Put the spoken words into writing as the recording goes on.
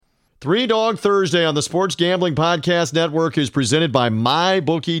Three Dog Thursday on the Sports Gambling Podcast Network is presented by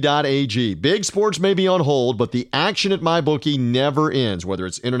MyBookie.ag. Big sports may be on hold, but the action at MyBookie never ends. Whether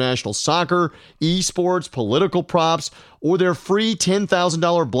it's international soccer, esports, political props, or their free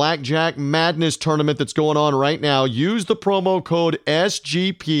 $10,000 Blackjack Madness tournament that's going on right now, use the promo code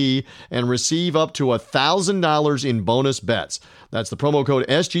SGP and receive up to $1,000 in bonus bets. That's the promo code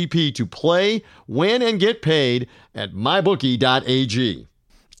SGP to play, win, and get paid at MyBookie.ag.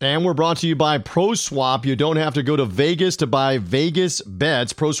 And we're brought to you by ProSwap. You don't have to go to Vegas to buy Vegas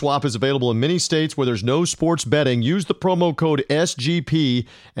bets. ProSwap is available in many states where there's no sports betting. Use the promo code SGP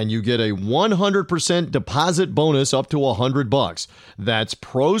and you get a 100% deposit bonus up to $100. That's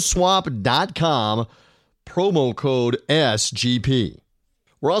ProSwap.com, promo code SGP.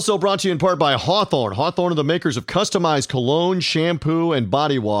 We're also brought to you in part by Hawthorne. Hawthorne are the makers of customized cologne, shampoo, and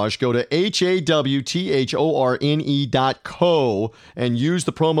body wash. Go to HAWTHORNE.co and use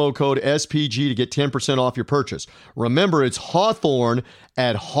the promo code SPG to get 10% off your purchase. Remember, it's Hawthorne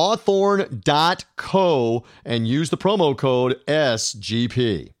at hawthorne.co and use the promo code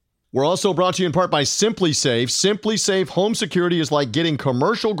SGP. We're also brought to you in part by SimpliSafe. SimpliSafe home security is like getting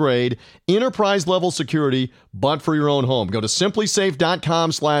commercial-grade, enterprise-level security, but for your own home. Go to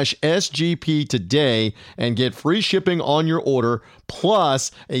simplisafe.com/SGP today and get free shipping on your order,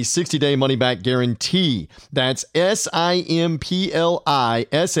 plus a 60-day money-back guarantee. That's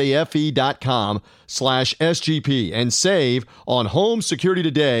simplisafe.com/SGP and save on home security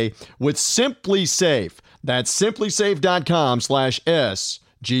today with SimpliSafe. That's simplisafe.com/SGP.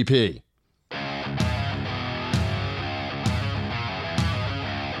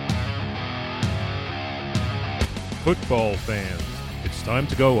 Football fans, it's time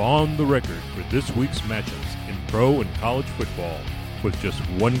to go on the record for this week's matchups in pro and college football with just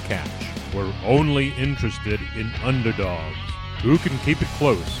one catch. We're only interested in underdogs. Who can keep it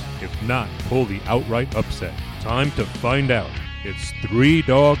close, if not pull the outright upset? Time to find out. It's Three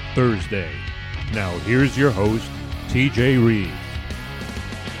Dog Thursday. Now here's your host, TJ Reeves.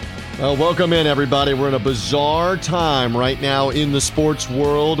 Well, welcome in, everybody. We're in a bizarre time right now in the sports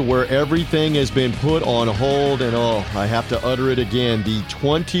world where everything has been put on hold. And, I have to utter it again. The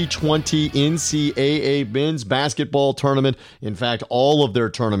 2020 NCAA men's basketball tournament, in fact, all of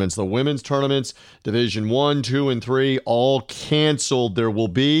their tournaments, the women's tournaments, Division 1, 2, and 3, all canceled. There will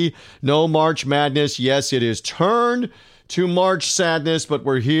be no March Madness. Yes, it is turned to March Sadness, but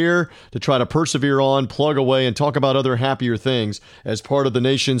we're here to try to persevere on, plug away, and talk about other happier things as part of the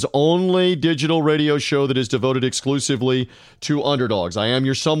nation's only digital radio show that is devoted exclusively to underdogs. I am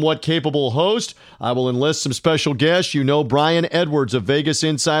your somewhat capable host. I will enlist some special guests. You know Brian Edwards of Vegas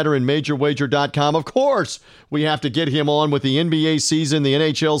Insider and MajorWager.com. Of course, we have to get him on with the NBA season, the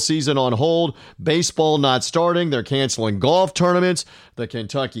NHL season on hold, baseball not starting. They're canceling golf tournaments, the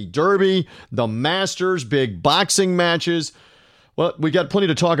Kentucky Derby, the Masters, big boxing matches. Well, we got plenty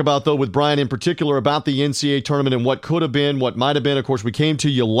to talk about, though, with Brian in particular about the NCAA tournament and what could have been, what might have been. Of course, we came to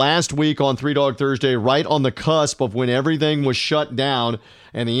you last week on Three Dog Thursday, right on the cusp of when everything was shut down,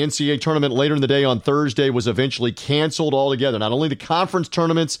 and the NCAA tournament later in the day on Thursday was eventually canceled altogether. Not only the conference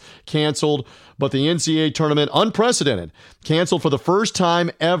tournaments canceled, but the NCAA tournament, unprecedented, canceled for the first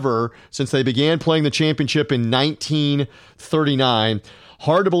time ever since they began playing the championship in 1939.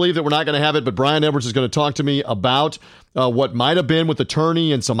 Hard to believe that we're not going to have it, but Brian Edwards is going to talk to me about what might have been with the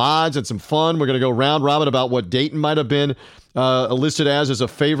tourney and some odds and some fun. We're going to go round robin about what Dayton might have been listed as a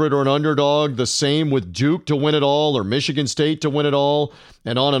favorite or an underdog. The same with Duke to win it all or Michigan State to win it all,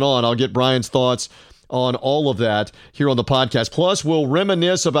 and on and on. I'll get Brian's thoughts on all of that here on the podcast. Plus, we'll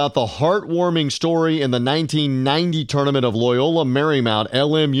reminisce about the heartwarming story in the 1990 tournament of Loyola Marymount,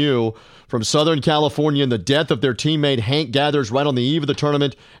 LMU, from Southern California, and the death of their teammate Hank Gathers right on the eve of the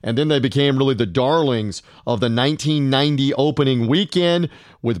tournament, and then they became really the darlings of the 1990 opening weekend,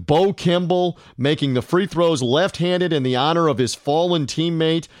 with Bo Kimball making the free throws left-handed in the honor of his fallen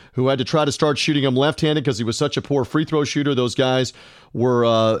teammate who had to try to start shooting him left-handed because he was such a poor free throw shooter. Those guys were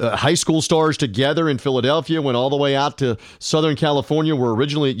high school stars together in Philadelphia, went all the way out to Southern California, were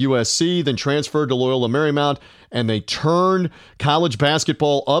originally at USC, then transferred to Loyola Marymount, and they turned college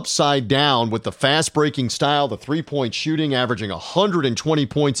basketball upside down with the fast-breaking style, the three-point shooting, averaging 120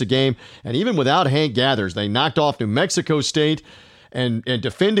 points a game. And even without Hank Gathers, they knocked off New Mexico State and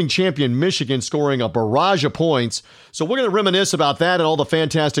defending champion Michigan, scoring a barrage of points. So we're going to reminisce about that and all the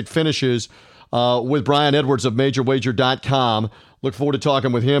fantastic finishes with Brian Edwards of MajorWager.com. Look forward to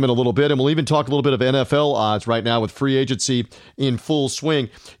talking with him in a little bit, and we'll even talk a little bit of NFL odds right now with free agency in full swing.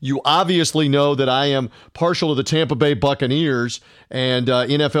 You obviously know that I am partial to the Tampa Bay Buccaneers and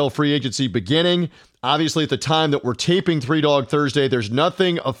NFL free agency beginning. Obviously, at the time that we're taping Three Dog Thursday, there's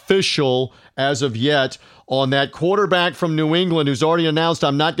nothing official as of yet on that quarterback from New England who's already announced,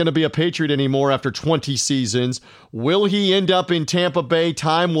 I'm not going to be a Patriot anymore after 20 seasons. Will he end up in Tampa Bay?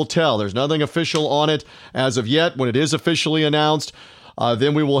 Time will tell. There's nothing official on it as of yet. When it is officially announced,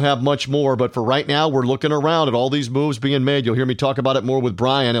 then we will have much more. But for right now, we're looking around at all these moves being made. You'll hear me talk about it more with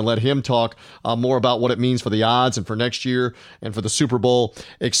Brian and let him talk more about what it means for the odds and for next year and for the Super Bowl,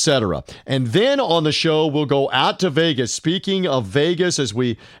 etc. And then on the show, we'll go out to Vegas. Speaking of Vegas, as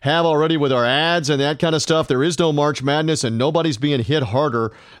we have already with our ads and that kind of stuff, there is no March Madness and nobody's being hit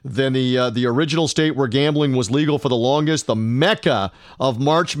harder than the original state where gambling was legal for the longest. The mecca of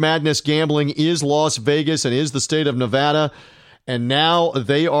March Madness gambling is Las Vegas and is the state of Nevada. And now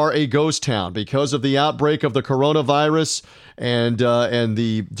they are a ghost town because of the outbreak of the coronavirus and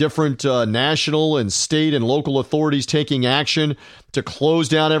the different national and state and local authorities taking action to close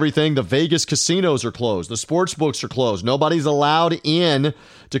down everything. The Vegas casinos are closed. The sports books are closed. Nobody's allowed in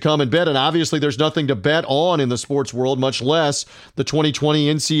to come and bet. And obviously there's nothing to bet on in the sports world, much less the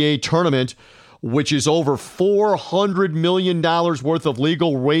 2020 NCAA tournament, which is over $400 million worth of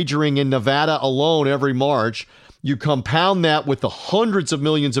legal wagering in Nevada alone every March. You compound that with the hundreds of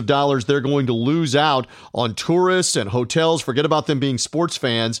millions of dollars they're going to lose out on tourists and hotels. Forget about them being sports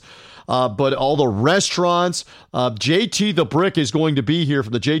fans. But all the restaurants, JT the Brick is going to be here for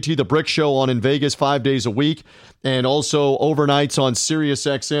the JT the Brick show on in Vegas 5 days a week and also overnights on Sirius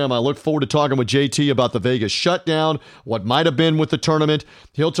XM. I look forward to talking with JT about the Vegas shutdown, what might have been with the tournament.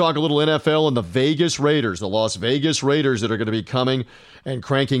 He'll talk a little NFL and the Vegas Raiders, the Las Vegas Raiders that are going to be coming and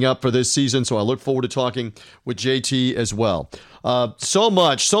cranking up for this season. So I look forward to talking with JT as well. So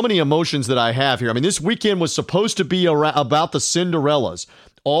many emotions that I have here. I mean, this weekend was supposed to be about the Cinderellas.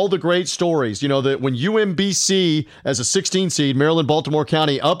 All the great stories, you know, that when UMBC as a 16 seed, Maryland, Baltimore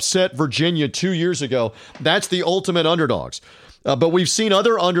County, upset Virginia 2 years ago, that's the ultimate underdogs. But we've seen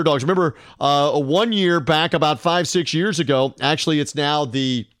other underdogs. Remember, 1 year back about 5-6 years ago, actually it's now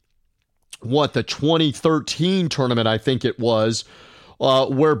the 2013 tournament, I think it was,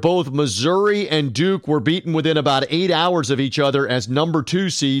 where both Missouri and Duke were beaten within about 8 hours of each other as number 2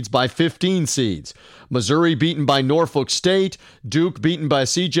 seeds by 15 seeds. Missouri beaten by Norfolk State, Duke beaten by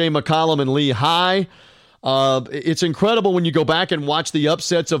C.J. McCollum and Lehigh. It's incredible when you go back and watch the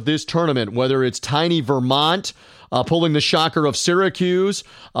upsets of this tournament, whether it's tiny Vermont pulling the shocker of Syracuse,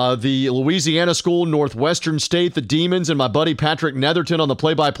 the Louisiana school, Northwestern State, the Demons, and my buddy Patrick Netherton on the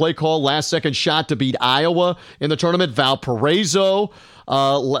play-by-play call, last-second shot to beat Iowa in the tournament. Valparaiso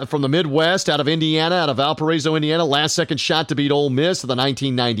from the Midwest, out of Valparaiso, Indiana, last-second shot to beat Ole Miss in the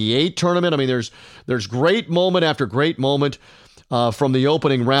 1998 tournament. I mean, there's great moment after great moment from the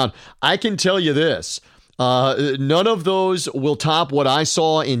opening round. I can tell you this. None of those will top what I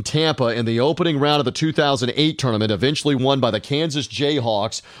saw in Tampa in the opening round of the 2008 tournament, eventually won by the Kansas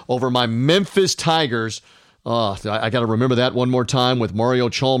Jayhawks over my Memphis Tigers. I got to remember that one more time with Mario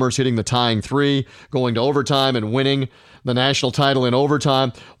Chalmers hitting the tying three, going to overtime and winning the national title in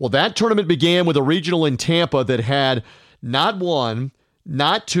overtime. Well, that tournament began with a regional in Tampa that had not one,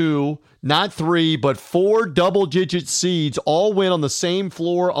 not two, not three, but 4 double-digit seeds all win on the same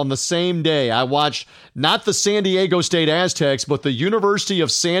floor on the same day. I watched not the San Diego State Aztecs, but the University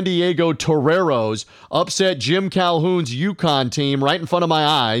of San Diego Toreros upset Jim Calhoun's UConn team right in front of my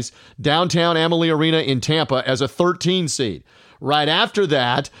eyes, downtown Amalie Arena in Tampa as a 13 seed. Right after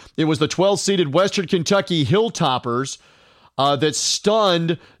that, it was the 12-seeded Western Kentucky Hilltoppers that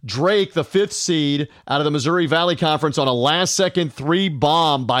stunned Drake, the 5th seed, out of the Missouri Valley Conference on a last-second 3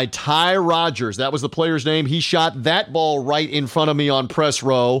 bomb by Ty Rogers. That was the player's name. He shot that ball right in front of me on press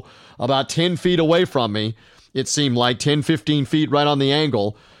row, about 10 feet away from me. It seemed like 10, 15 feet right on the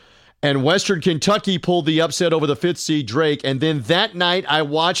angle. And Western Kentucky pulled the upset over the 5th seed Drake. And then that night, I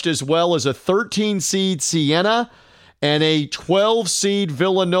watched as well as a 13-seed Siena and a 12-seed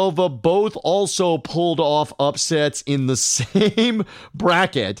Villanova, both also pulled off upsets in the same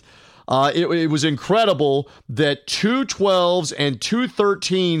bracket. It was incredible that 2 12s and 2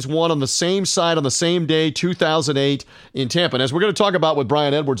 13s won on the same side on the same day, 2008 in Tampa. And as we're going to talk about with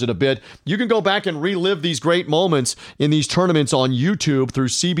Brian Edwards in a bit, you can go back and relive these great moments in these tournaments on YouTube through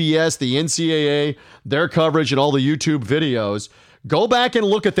CBS, the NCAA, their coverage, and all the YouTube videos. Go back and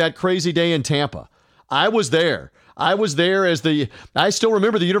look at that crazy day in Tampa. I was there. I was there I still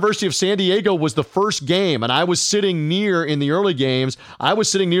remember the University of San Diego was the first game, and I was sitting near, in the early games, I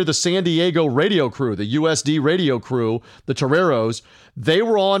was sitting near the San Diego radio crew, the USD radio crew, the Toreros. They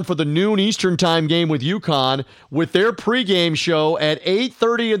were on for the noon Eastern time game with UConn with their pregame show at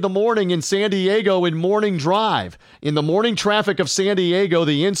 8:30 in the morning in San Diego in Morning Drive. In the morning traffic of San Diego,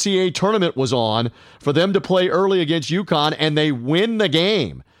 the NCAA tournament was on for them to play early against UConn, and they win the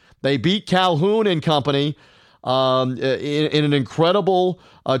game. They beat Calhoun and company in an incredible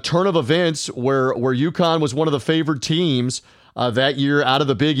turn of events where UConn was one of the favored teams that year out of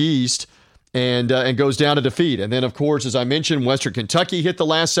the Big East. And goes down to defeat. And then, of course, as I mentioned, Western Kentucky hit the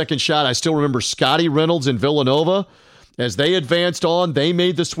last-second shot. I still remember Scotty Reynolds and Villanova. As they advanced on, they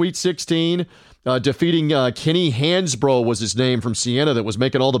made the Sweet 16, defeating Kenny Hansbrough was his name from Siena that was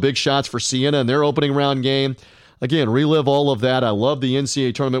making all the big shots for Siena in their opening round game. Again, relive all of that. I love the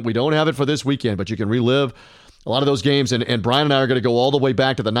NCAA tournament. We don't have it for this weekend, but you can relive a lot of those games, and Brian and I are going to go all the way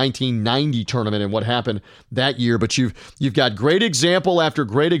back to the 1990 tournament and what happened that year. But you've got great example after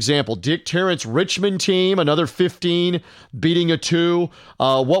great example. Dick Tarrant's Richmond team, another 15, beating a 2.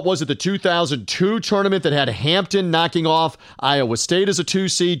 What was it, the 2002 tournament that had Hampton knocking off Iowa State as a 2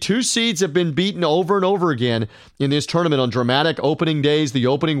 seed? 2 seeds have been beaten over and over again in this tournament on dramatic opening days, the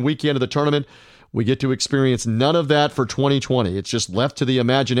opening weekend of the tournament. We get to experience none of that for 2020. It's just left to the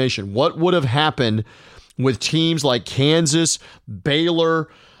imagination. What would have happened with teams like Kansas, Baylor,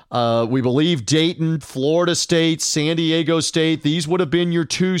 we believe Dayton, Florida State, San Diego State? These would have been your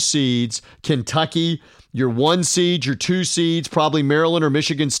 2 seeds. Kentucky, your 1 seed, your 2 seeds, probably Maryland or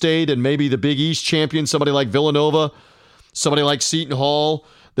Michigan State, and maybe the Big East champion, somebody like Villanova, somebody like Seton Hall,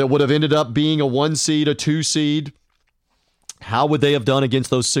 that would have ended up being a 1 seed, a 2 seed. How would they have done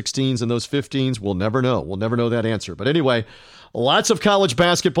against those 16s and those 15s? We'll never know. We'll never know that answer. But anyway, lots of college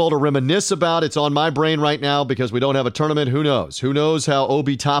basketball to reminisce about. It's on my brain right now because we don't have a tournament. Who knows? Who knows how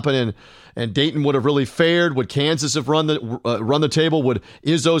Obi Toppin and Dayton would have really fared? Would Kansas have run the table? Would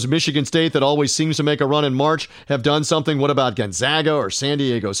Izzo's Michigan State, that always seems to make a run in March, have done something? What about Gonzaga or San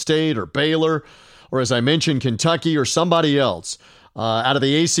Diego State or Baylor? Or, as I mentioned, Kentucky or somebody else? Out of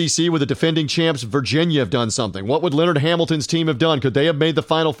the ACC, with the defending champs, Virginia have done something. What would Leonard Hamilton's team have done? Could they have made the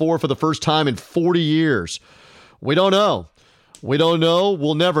Final Four for the first time in 40 years? We don't know. We don't know.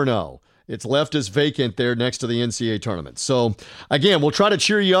 We'll never know. It's left as vacant there next to the NCAA tournament. So, again, we'll try to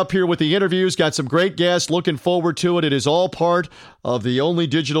cheer you up here with the interviews. Got some great guests. Looking forward to it. It is all part of the only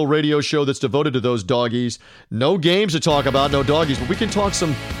digital radio show that's devoted to those doggies. No games to talk about, no doggies, but we can talk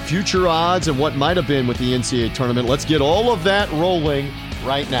some future odds and what might have been with the NCAA tournament. Let's get all of that rolling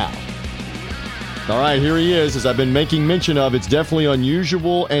right now. All right, here he is. As I've been making mention of, it's definitely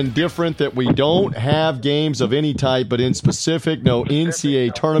unusual and different that we don't have games of any type, but in specific, no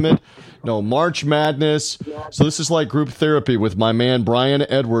NCAA tournament, no March Madness. So this is like group therapy with my man Brian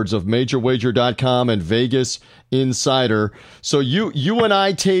Edwards of MajorWager.com and Vegas Insider. So you and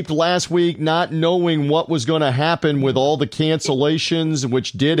I taped last week not knowing what was going to happen with all the cancellations,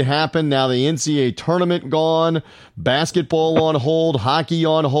 which did happen. Now the NCAA tournament gone, basketball on hold, hockey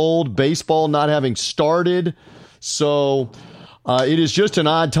on hold, baseball not having started. So it is just an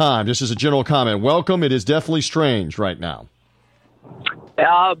odd time, just as a general comment. Welcome. It is definitely strange right now.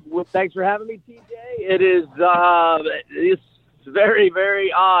 Well, thanks for having me, TJ. It is it's very,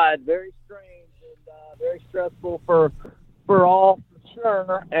 very odd, very strange, and very stressful for all, for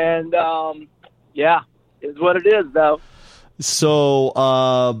sure. And yeah, it's what it is, though. So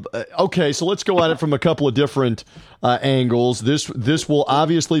okay, so let's go at it from a couple of different angles. This will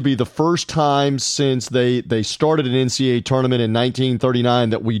obviously be the first time since they started an NCAA tournament in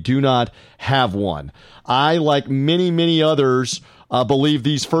 1939 that we do not have one. I, like many others, believe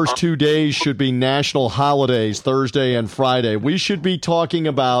these first 2 days should be national holidays, Thursday and Friday. We should be talking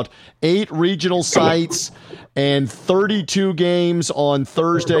about 8 regional sites and 32 games on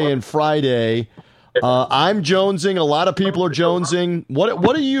Thursday and Friday. I'm jonesing. A lot of people are jonesing.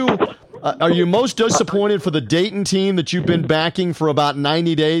 What are you most disappointed for the Dayton team that you've been backing for about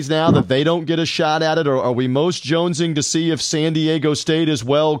 90 days now, that they don't get a shot at it? Or are we most jonesing to see if San Diego State as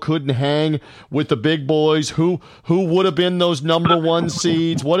well couldn't hang with the big boys? Who would have been those number 1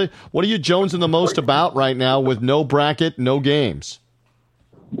 seeds? What are you jonesing the most about right now with no bracket, no games?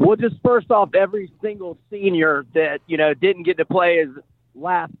 Well, just first off, every single senior that, didn't get to play his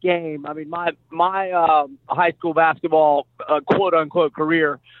last game. I mean, my high school basketball quote unquote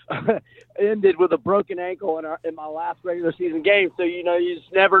career ended with a broken ankle in my last regular season game. So, you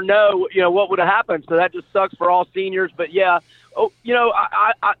just never know, what would have happened. So that just sucks for all seniors. But yeah,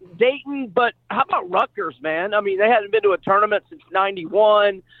 I Dayton, but how about Rutgers, man? I mean, they hadn't been to a tournament since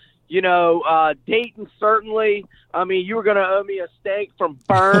 '91. Dayton, certainly. I mean, you were going to owe me a steak from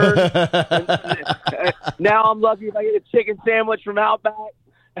Burns. Now I'm lucky if I get a chicken sandwich from Outback.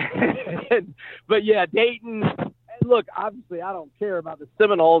 But, yeah, Dayton. And look, obviously I don't care about the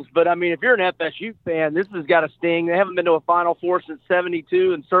Seminoles, but, I mean, if you're an FSU fan, this has got to sting. They haven't been to a Final Four since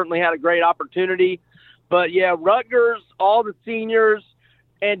 '72 and certainly had a great opportunity. But, yeah, Rutgers, all the seniors,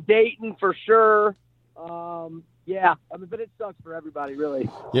 and Dayton for sure. Yeah, I mean, but it sucks for everybody, really.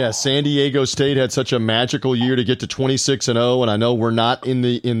 Yeah, San Diego State had such a magical year to get to 26-0, and I know we're not in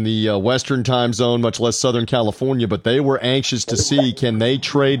the Western time zone, much less Southern California, but they were anxious to see, can they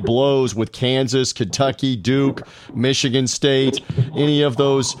trade blows with Kansas, Kentucky, Duke, Michigan State, any of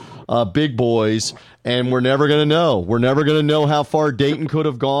those big boys, and we're never going to know. We're never going to know how far Dayton could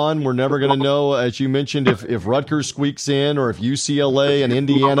have gone. We're never going to know, as you mentioned, if Rutgers squeaks in or if UCLA and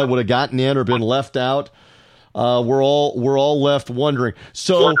Indiana would have gotten in or been left out. We're all left wondering.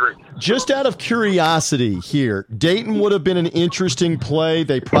 So, just out of curiosity here, Dayton would have been an interesting play.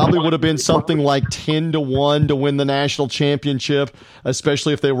 They probably would have been something like 10-1 to win the national championship,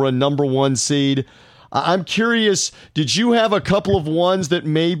 especially if they were a number 1 seed. I'm curious, did you have a couple of ones that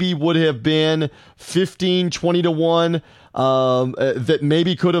maybe would have been 15-20-1 that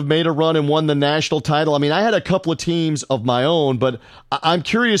maybe could have made a run and won the national title? I mean, I had a couple of teams of my own, but I'm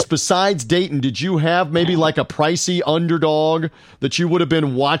curious, besides Dayton, did you have maybe like a pricey underdog that you would have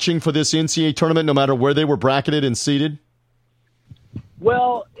been watching for this NCAA tournament no matter where they were bracketed and seeded?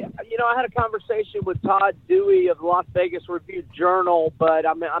 Well, I had a conversation with Todd Dewey of the Las Vegas Review-Journal, but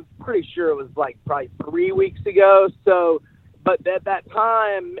I mean, I'm pretty sure it was like probably 3 weeks ago. So, but at that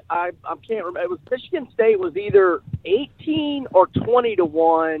time, I can't remember. It was Michigan State was either 18 or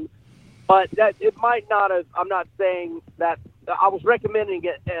 20-1, but that it might not have. I'm not saying that I was recommending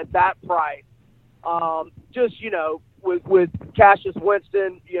it at that price. Just with Cassius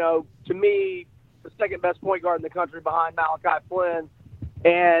Winston, to me, the second best point guard in the country behind Malachi Flynn.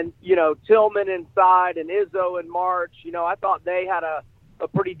 And, Tillman inside and Izzo in March, I thought they had a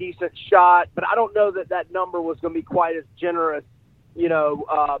pretty decent shot, but I don't know that number was going to be quite as generous,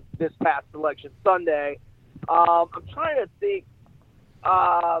 this past Selection Sunday. I'm trying to think,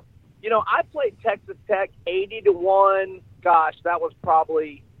 I played Texas Tech 80-1. Gosh, that was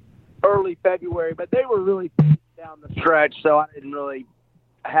probably early February, but they were really down the stretch, so I didn't really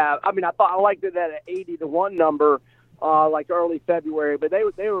have, I liked it at an 80-1 number. Like early February, but they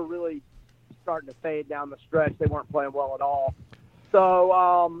were really starting to fade down the stretch. They weren't playing well at all.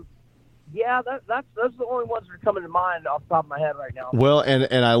 So, that's the only ones that are coming to mind off the top of my head right now. Well,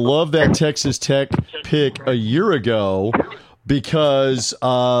 and I love that Texas Tech pick a year ago because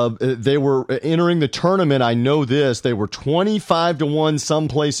they were entering the tournament. I know this. They were 25-1. Some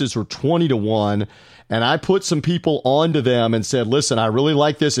places were 20-1. And I put some people onto them and said, listen, I really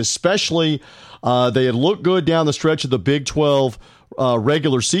like this, especially they had looked good down the stretch of the Big 12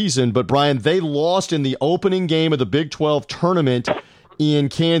 regular season. But, Brian, they lost in the opening game of the Big 12 tournament in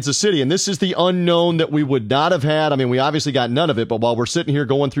Kansas City. And this is the unknown that we would not have had. I mean, we obviously got none of it. But while we're sitting here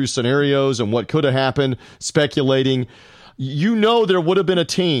going through scenarios and what could have happened, speculating, there would have been a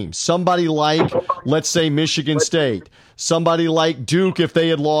team, somebody like, let's say, Michigan State, somebody like Duke, if they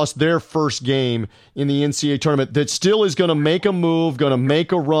had lost their first game in the NCAA tournament, that still is going to make a move, going to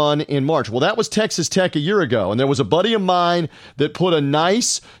make a run in March. Well, that was Texas Tech a year ago, and there was a buddy of mine that put a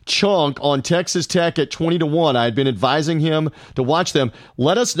nice chunk on Texas Tech at 20-1. I had been advising him to watch them.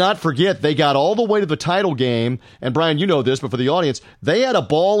 Let us not forget, they got all the way to the title game, and Brian, you know this, but for the audience, they had a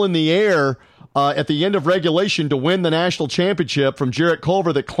ball in the air at the end of regulation to win the national championship from Jarrett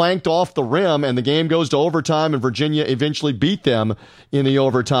Culver that clanked off the rim, and the game goes to overtime, and Virginia eventually beat them in the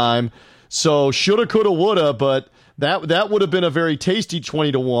overtime. So shoulda, coulda, woulda, but that would have been a very tasty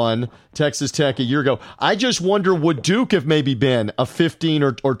 20-1 Texas Tech a year ago. I just wonder, would Duke have maybe been a 15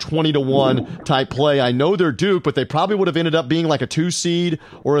 or 20-1 type play? I know they're Duke, but they probably would have ended up being like a 2 seed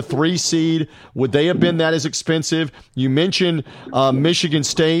or a 3 seed. Would they have been that as expensive? You mentioned Michigan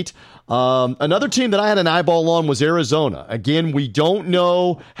State. Another team that I had an eyeball on was Arizona. Again, we don't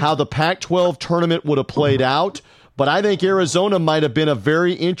know how the Pac-12 tournament would have played out, but I think Arizona might have been a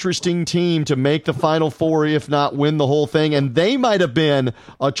very interesting team to make the Final Four, if not win the whole thing, and they might have been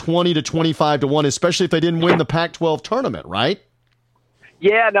a 20-25-1, especially if they didn't win the Pac-12 tournament, right?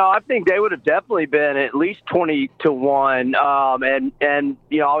 Yeah, no, I think they would have definitely been at least 20-1. And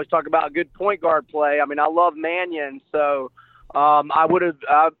I always talk about good point guard play. I mean, I love Mannion, so I would have.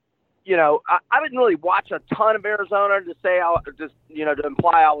 I didn't really watch a ton of Arizona to say to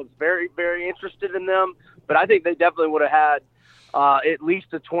imply I was very, very interested in them, but I think they definitely would have had at least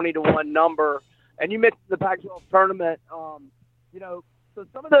a 20-1 number. And you mentioned the Pac-12 tournament. So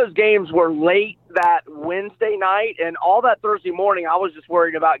some of those games were late that Wednesday night, and all that Thursday morning, I was just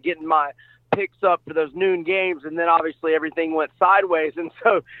worried about getting my picks up for those noon games, and then obviously everything went sideways. And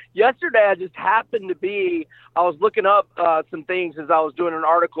so yesterday I just happened to be – I was looking up some things as I was doing an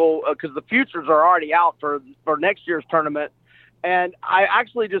article because the futures are already out for next year's tournament. And I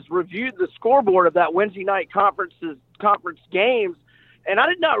actually just reviewed the scoreboard of that Wednesday night conference games, and I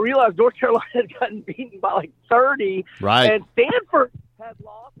did not realize North Carolina had gotten beaten by like 30. Right. And Stanford had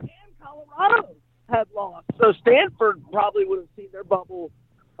lost, and Colorado had lost. So Stanford probably would have seen their bubble.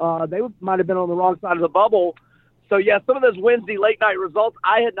 They might have been on the wrong side of the bubble. So, yeah, some of those Wednesday late-night results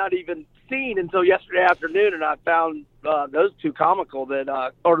I had not even seen until yesterday afternoon, and I found those two comical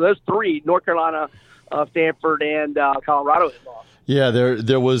or those three, North Carolina, Stanford, and Colorado had lost. Yeah,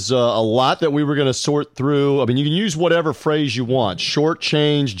 there was a lot that we were going to sort through. I mean, you can use whatever phrase you want,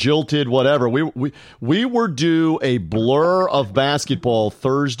 shortchanged, jilted, whatever. We were due a blur of basketball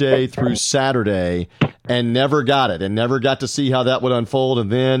Thursday through Saturday and never got it and never got to see how that would unfold.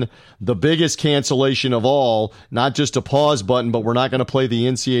 And then the biggest cancellation of all, not just a pause button, but we're not going to play the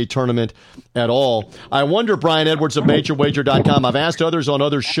NCAA tournament at all. I wonder, Brian Edwards of MajorWager.com, I've asked others on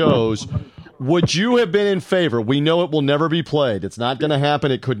other shows, would you have been in favor? We know it will never be played. It's not going to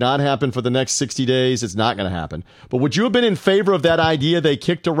happen. It could not happen for the next 60 days. It's not going to happen. But would you have been in favor of that idea they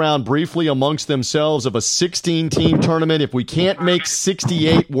kicked around briefly amongst themselves of a 16-team tournament? If we can't make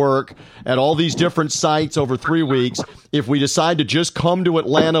 68 work at all these different sites over 3 weeks, if we decide to just come to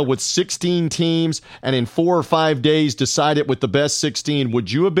Atlanta with 16 teams and in 4 or 5 days decide it with the best 16,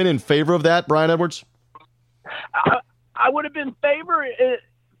 would you have been in favor of that, Brian Edwards? I would have been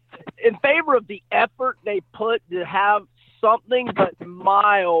in favor of the effort they put to have something, but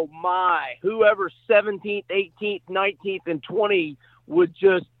oh my, whoever's 17th, 18th, 19th, and 20 would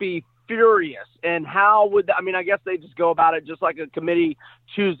just be furious. And how would, I guess they just go about it just like a committee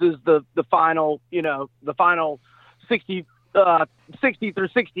chooses the final, the final 60 through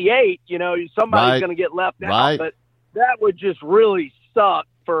 68, somebody's going to get left out, but that would just really suck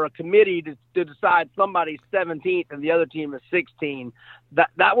for a committee to decide somebody's 17th and the other team is 16.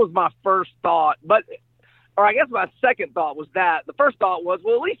 That was my first thought, or I guess my second thought was that. The first thought was,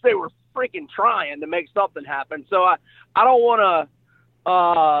 well, at least they were freaking trying to make something happen. So I don't want to,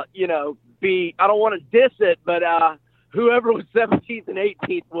 I don't want to diss it, but whoever was 17th and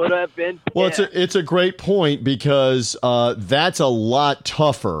 18th would have been. Well, it's a great point because that's a lot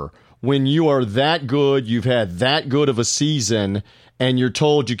tougher when you are that good, you've had that good of a season, and you're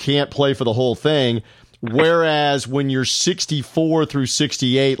told you can't play for the whole thing. Whereas when you're 64 through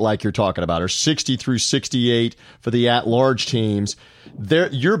 68, like you're talking about, or 60 through 68 for the at-large teams,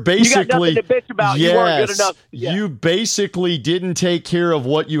 you're basically, you got nothing to bitch about. You weren't good enough. Yeah. You basically didn't take care of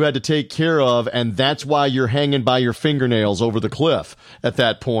what you had to take care of, and that's why you're hanging by your fingernails over the cliff at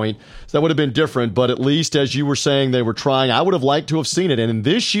that point. So that would have been different, but at least, as you were saying, they were trying. I would have liked to have seen it, and in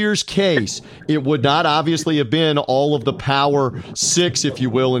this year's case, it would not obviously have been all of the Power Six, if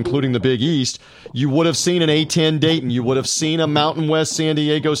you will, including the Big East. You would have seen an A-10 Dayton. You would have seen a Mountain West San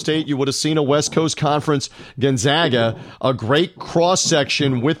Diego State. You would have seen a West Coast Conference Gonzaga, a great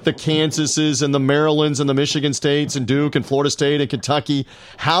cross-section with the Kansases and the Marylands and the Michigan States and Duke and Florida State and Kentucky.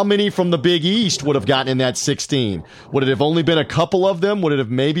 How many from the Big East would have gotten in that 16? Would it have only been a couple of them? Would it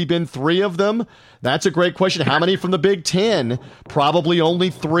have maybe been 3 of them? That's a great question. How many from the Big Ten? Probably only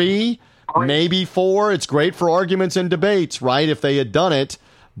 3, maybe 4. It's great for arguments and debates, right, if they had done it.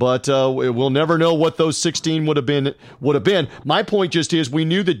 But we'll never know what those 16 would have been. My point just is we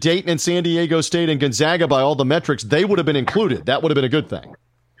knew that Dayton and San Diego State and Gonzaga, by all the metrics, they would have been included. That would have been a good thing.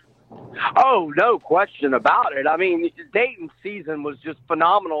 Oh, no question about it. I mean, Dayton's season was just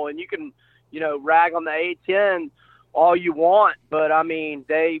phenomenal, and you can, rag on the A-10 all you want, but I mean,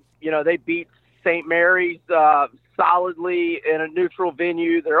 they beat St. Mary's solidly in a neutral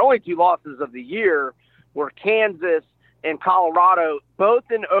venue. Their only 2 losses of the year were Kansas and Colorado, both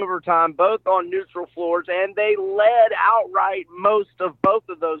in overtime, both on neutral floors, and they led outright most of both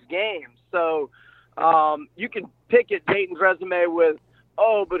of those games. So you can pick at Dayton's resume with,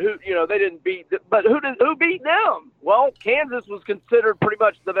 but who, they didn't beat, but who beat them? Well, Kansas was considered pretty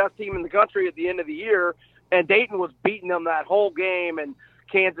much the best team in the country at the end of the year, and Dayton was beating them that whole game, and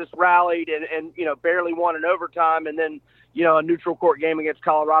Kansas rallied and barely won in overtime, and then, a neutral court game against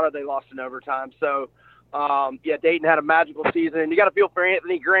Colorado, they lost in overtime. So, Dayton had a magical season, and you got to feel for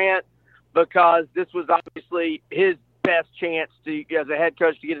Anthony Grant because this was obviously his best chance to, as a head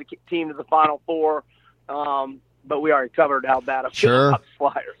coach, to get a team to the Final Four. But we already covered how bad a about the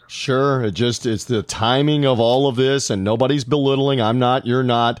Flyers. Sure. It's the timing of all of this, and nobody's belittling. I'm not, you're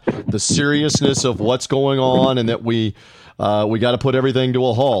not. The seriousness of what's going on, and that we we got to put everything to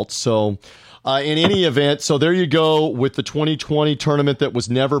a halt. So in any event, so there you go with the 2020 tournament that was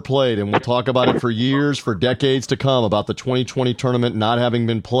never played. And we'll talk about it for years, for decades to come, about the 2020 tournament not having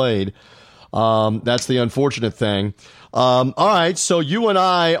been played. That's the unfortunate thing. All right, so you and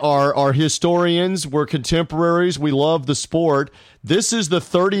I are historians. We're contemporaries. We love the sport. This is the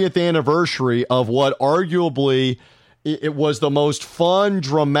 30th anniversary of what arguably it was the most fun,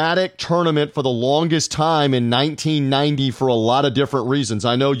 dramatic tournament for the longest time in 1990 for a lot of different reasons.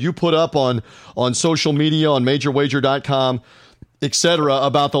 I know you put up on social media, on MajorWager.com, etc.,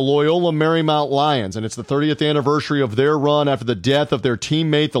 about the Loyola Marymount Lions, and it's the 30th anniversary of their run after the death of their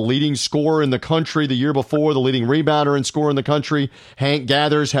teammate, the leading scorer in the country the year before, the leading rebounder and scorer in the country. Hank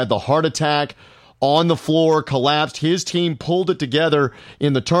Gathers had the heart attack on the floor, collapsed. His team pulled it together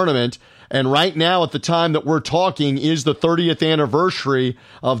in the tournament. And right now, at the time that we're talking, is the 30th anniversary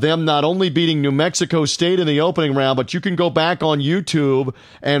of them not only beating New Mexico State in the opening round, but you can go back on YouTube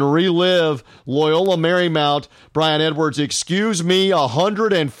and relive Loyola Marymount. Brian Edwards,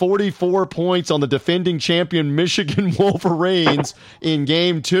 144 points on the defending champion Michigan Wolverines in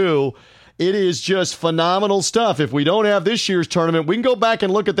Game 2. It is just phenomenal stuff. If we don't have this year's tournament, we can go back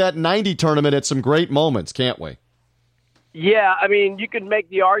and look at that 90 tournament at some great moments, can't we? Yeah, I mean, you could make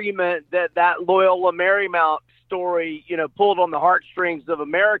the argument that Loyola Marymount story, pulled on the heartstrings of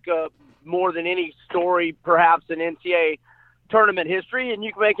America more than any story perhaps in NCAA tournament history. And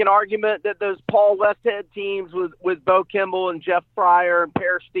you can make an argument that those Paul Westhead teams with Bo Kimball and Jeff Fryer and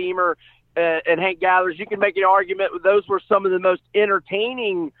Per Steamer and Hank Gathers, you can make an argument that those were some of the most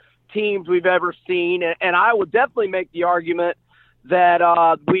entertaining teams we've ever seen. And I would definitely make the argument that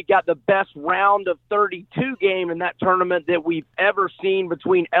we got the best round of 32 game in that tournament that we've ever seen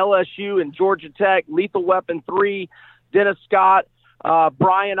between LSU and Georgia Tech, Lethal Weapon 3, Dennis Scott,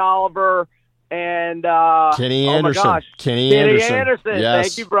 Brian Oliver, and Kenny Anderson. Oh my gosh, Kenny Anderson. Yes.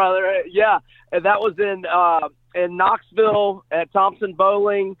 Thank you, brother. Yeah, and that was in Knoxville at Thompson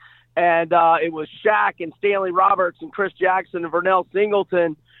Bowling, and it was Shaq and Stanley Roberts and Chris Jackson and Vernell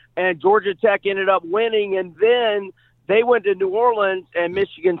Singleton, and Georgia Tech ended up winning, and then they went to New Orleans, and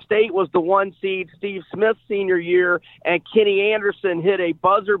Michigan State was the 1 seed, Steve Smith's senior year, and Kenny Anderson hit a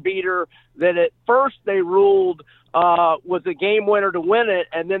buzzer beater that at first they ruled was a game winner to win it,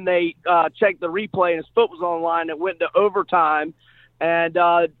 and then they checked the replay, and his foot was on the line. It went to overtime, and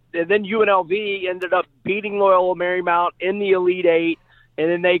then UNLV ended up beating Loyola Marymount in the Elite Eight, and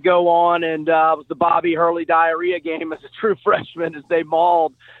then they go on, and it was the Bobby Hurley diarrhea game as a true freshman as they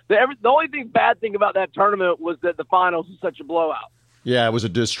mauled. The only bad thing about that tournament was that the finals was such a blowout. Yeah, it was a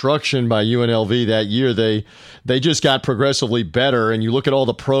destruction by UNLV that year. They just got progressively better, and you look at all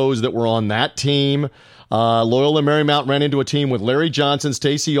the pros that were on that team. Loyola Marymount ran into a team with Larry Johnson,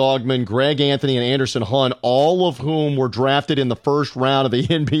 Stacey Augmon, Greg Anthony, and Anderson Hunt, all of whom were drafted in the first round of the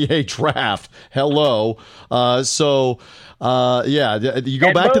NBA draft. Hello. You go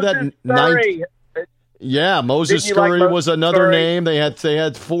and back Moses to that Scurry. Yeah, Moses Scurry was another name. They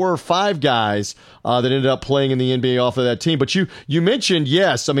had 4 or 5 guys that ended up playing in the NBA off of that team. But you mentioned,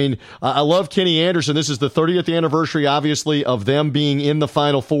 yes, I mean, I love Kenny Anderson. This is the 30th anniversary, obviously, of them being in the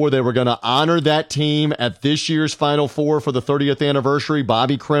Final Four. They were going to honor that team at this year's Final Four for the 30th anniversary.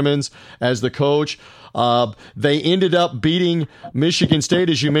 Bobby Crimmins as the coach. They ended up beating Michigan State,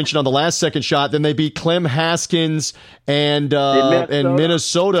 as you mentioned, on the last second shot. Then they beat Clem Haskins and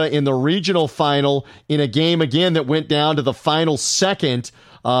Minnesota in the regional final in a game, again, that went down to the final second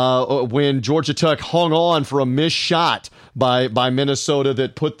when Georgia Tech hung on for a missed shot by Minnesota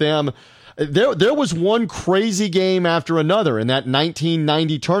that put them. There was one crazy game after another in that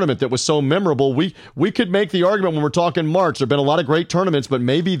 1990 tournament that was so memorable. We could make the argument when we're talking March. There have been a lot of great tournaments, but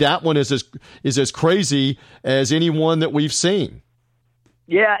maybe that one is as crazy as any one that we've seen.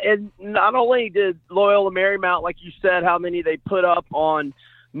 Yeah, and not only did Loyola Marymount, like you said, how many they put up on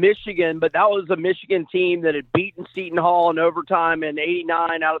Michigan, but that was a Michigan team that had beaten Seton Hall in overtime in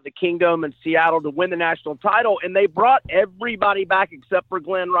 '89 out of the Kingdom in Seattle to win the national title, and they brought everybody back except for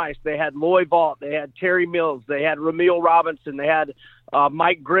Glenn Rice. They had Loy Vaught, they had Terry Mills, they had Ramil Robinson, they had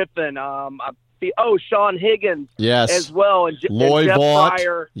Mike Griffin, Sean Higgins, yes, as well, and Loy Jeff Vaught,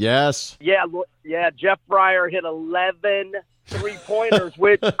 Fryer, yes, yeah, Jeff Fryer hit 11 3-pointers,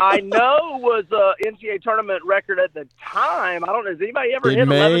 which I know was a NCAA tournament record at the time. I don't know. Has anybody ever hit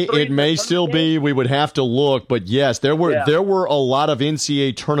 11 threes? It may still be. We would have to look. But, yes, there were a lot of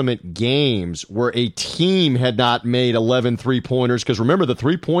NCAA tournament games where a team had not made 11 3-pointers. Because, remember, the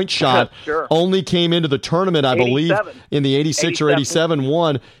three-point shot only came into the tournament, I believe, in the 86 or 87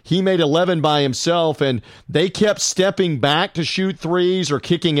 one. He made 11 by himself, and they kept stepping back to shoot threes or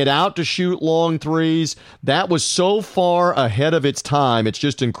kicking it out to shoot long threes. That was so far ahead of its time. It's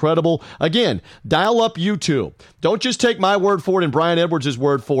just incredible. Again, dial up YouTube. Don't just take my word for it and Brian Edwards'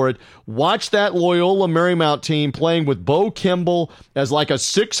 word for it. Watch that Loyola Marymount team playing with Bo Kimball as like a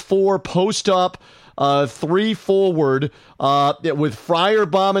 6'4" post-up 3 forward with Fryer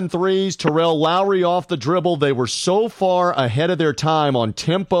bombing threes, Terrell Lowry off the dribble. They were so far ahead of their time on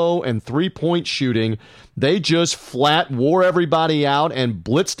tempo and three-point shooting. They just flat wore everybody out and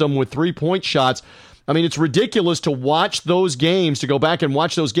blitzed them with three-point shots. I mean, it's ridiculous to watch those games, to go back and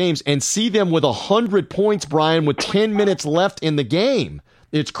watch those games and see them with 100 points, Brian, with 10 minutes left in the game.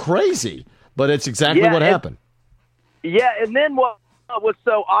 It's crazy, but it's exactly what happened. Yeah, and then what was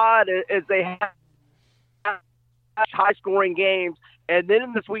so odd is they had high-scoring games, and then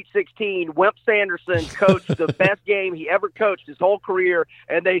in the Sweet 16, Wimp Sanderson coached the best game he ever coached his whole career,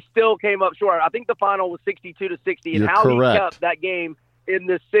 and they still came up short. I think the final was 62-60, and You're how correct. he kept that game in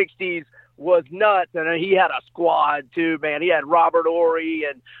the 60s was nuts. And he had a squad too, man. He had Robert Ory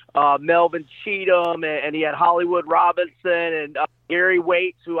and Melvin Cheatham, and he had Hollywood Robinson and Gary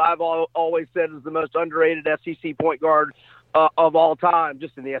Waits, who I've always said is the most underrated SEC point guard of all time,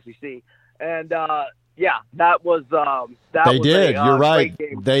 just in the SEC. And that was They did. You're right.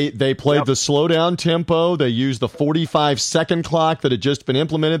 Game. They played the slow down tempo. They used the 45-second clock that had just been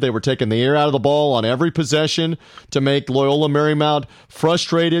implemented. They were taking the air out of the ball on every possession to make Loyola Marymount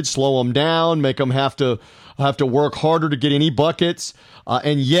frustrated, slow them down, make them have to work harder to get any buckets.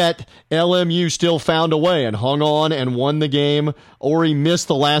 And yet LMU still found a way and hung on and won the game. Ory missed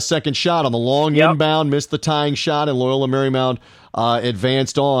the last second shot on the long inbound, missed the tying shot, and Loyola Marymount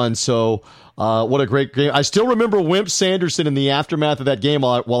advanced on. So what a great game. I still remember Wimp Sanderson in the aftermath of that game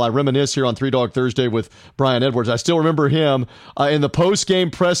while I reminisce here on Three Dog Thursday with Brian Edwards. I still remember him in the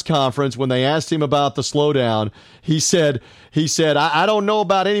post-game press conference when they asked him about the slowdown. He said, I don't know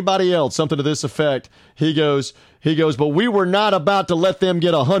about anybody else, something to this effect. He goes, but we were not about to let them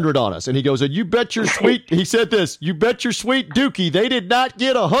get 100 on us. And he goes, and you bet your sweet, he said this, you bet your sweet Dookie, they did not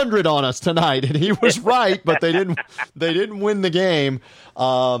get 100 on us tonight. And he was right, but they didn't win the game.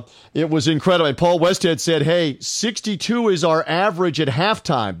 It was incredible. And Paul Westhead said, hey, 62 is our average at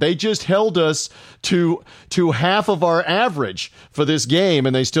halftime. They just held us to half of our average for this game,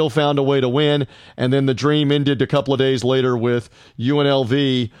 and they still found a way to win. And then the dream ended a couple of days later with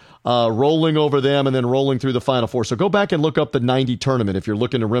UNLV rolling over them and then rolling through the Final Four. So go back and look up the 90 tournament if you're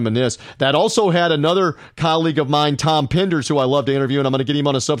looking to reminisce. That also had another colleague of mine, Tom Penders, who I love to interview, and I'm going to get him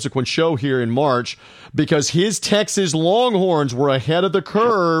on a subsequent show here in March because his Texas Longhorns were ahead of the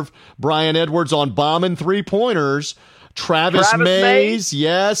curve, Brian Edwards, on bombing three-pointers. Travis Mays,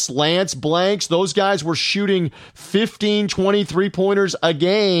 yes, Lance Blanks. Those guys were shooting 15, 20 three-pointers a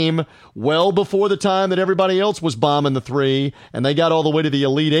game well before the time that everybody else was bombing the three, and they got all the way to the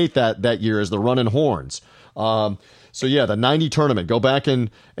Elite Eight that year as the Running Horns. So, yeah, the 90 tournament. Go back and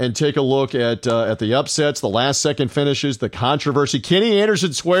take a look at the upsets, the last-second finishes, the controversy. Kenny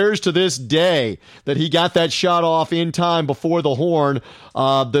Anderson swears to this day that he got that shot off in time before the horn.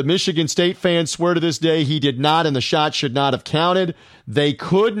 The Michigan State fans swear to this day he did not, and the shot should not have counted. They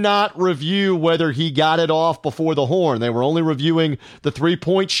could not review whether he got it off before the horn. They were only reviewing the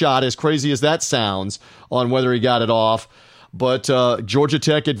three-point shot, as crazy as that sounds, on whether he got it off. But Georgia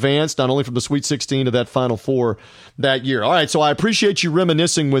Tech advanced not only from the Sweet 16 to that Final Four that year. All right, so I appreciate you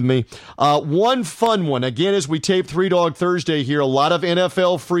reminiscing with me. One fun one, again, as we tape Three Dog Thursday here, a lot of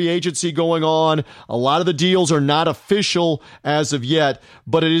NFL free agency going on. A lot of the deals are not official as of yet,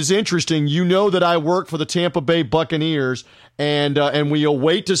 but it is interesting. You know that I work for the Tampa Bay Buccaneers, and we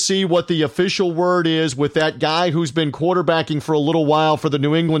await to see what the official word is with that guy who's been quarterbacking for a little while for the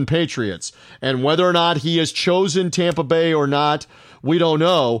New England Patriots. And whether or not he has chosen Tampa Bay or not, we don't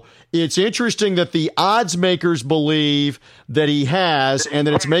know. It's interesting that the odds makers believe that he has and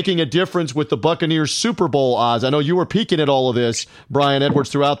that it's making a difference with the Buccaneers Super Bowl odds. I know you were peeking at all of this, Brian Edwards,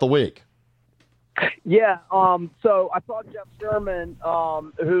 throughout the week. Yeah, so I saw Jeff Sherman,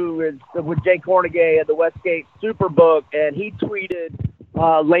 who is with Jay Cornegay at the Westgate Superbook, and he tweeted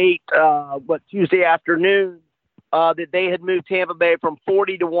late, Tuesday afternoon, that they had moved Tampa Bay from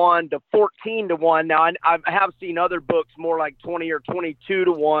 40-1 to 14-1. Now, I have seen other books more like 20 or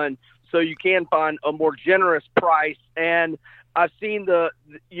 22-1, so you can find a more generous price. And I've seen the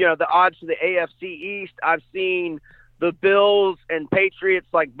odds for the AFC East. I've seen the Bills and Patriots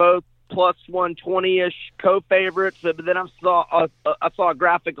like both plus 120-ish co-favorites. But then I saw a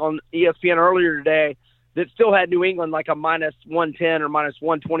graphic on ESPN earlier today that still had New England like a minus 110 or minus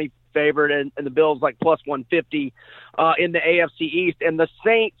 120 favorite, and the Bills like plus 150 in the AFC East. And the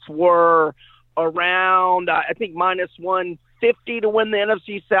Saints were around, I think, minus 150 to win the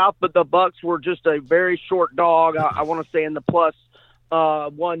NFC South, but the Bucs were just a very short dog. I want to say in the plus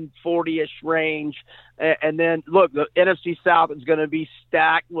 140-ish range. And then, look, the NFC South is going to be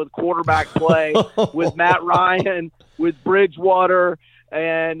stacked with quarterback play, with Matt Ryan, with Bridgewater,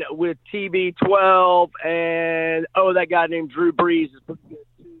 and with TB12, and, that guy named Drew Brees is pretty good,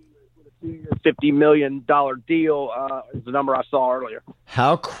 too, with a 2-year, $50 million deal is the number I saw earlier.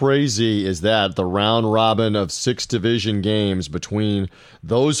 How crazy is that, the round robin of 6 division games between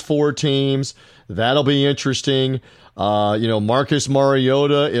those 4 teams? That'll be interesting. Marcus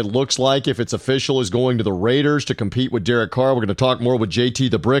Mariota, it looks like, if it's official, is going to the Raiders to compete with Derek Carr. We're going to talk more with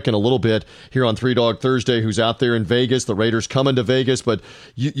JT the Brick in a little bit here on Three Dog Thursday, who's out there in Vegas. The Raiders coming to Vegas, but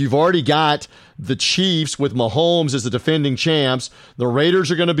you've already got the Chiefs with Mahomes as the defending champs. The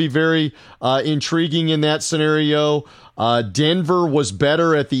Raiders are going to be very intriguing in that scenario. Denver was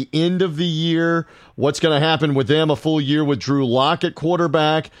better at the end of the year. What's going to happen with them? A full year with Drew Lock at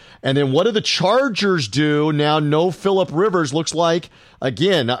quarterback. And then what do the Chargers do now? No Phillip Rivers. Looks like,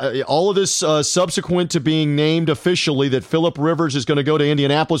 again, all of this subsequent to being named officially that Phillip Rivers is going to go to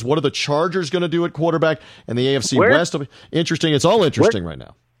Indianapolis. What are the Chargers going to do at quarterback? And the AFC West. Interesting. It's all interesting right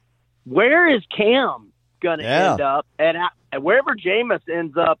now. Where is Cam going to end up? And wherever Jameis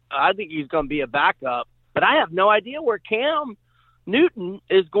ends up, I think he's going to be a backup. But I have no idea where Cam Newton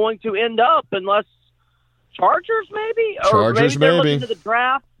is going to end up, unless Chargers maybe? Or maybe they're looking to the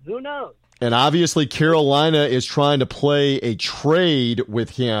draft. Who knows? And obviously Carolina is trying to play a trade with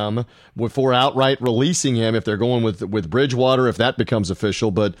him before outright releasing him if they're going with Bridgewater, if that becomes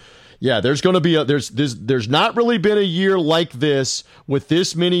official. But yeah, there's going to be there's not really been a year like this with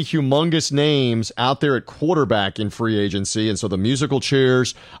this many humongous names out there at quarterback in free agency. And so the musical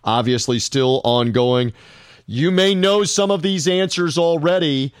chairs obviously still ongoing. You may know some of these answers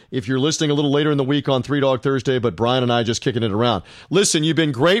already if you're listening a little later in the week on Three Dog Thursday, but Brian and I just kicking it around. Listen, you've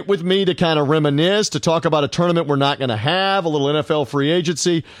been great with me to kind of reminisce, to talk about a tournament we're not going to have, a little NFL free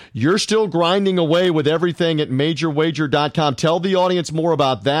agency. You're still grinding away with everything at MajorWager.com. Tell the audience more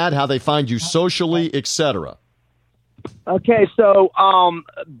about that, how they find you socially, etc. Okay, so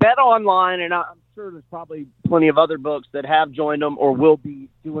Bet Online, and I'm sure there's probably plenty of other books that have joined them or will be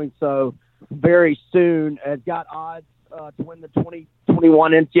doing so very soon, has got odds to win the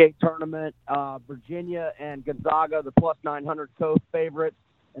 2021 NCAA tournament. Virginia and Gonzaga, the plus 900 co-favorites.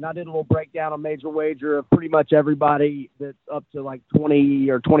 And I did a little breakdown on Major Wager of pretty much everybody that's up to like 20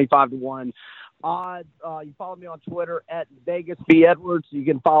 or 25 to 1 odds. You follow me on Twitter at Vegas B. Edwards. You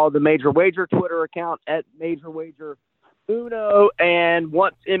can follow the Major Wager Twitter account at Major Wager Uno. And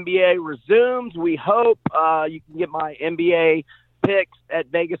once NBA resumes, we hope you can get my NBA picks at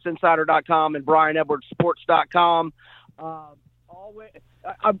VegasInsider.com and BrianEdwardsSports.com.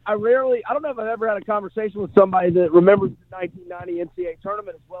 I don't know if I've ever had a conversation with somebody that remembers the 1990 NCAA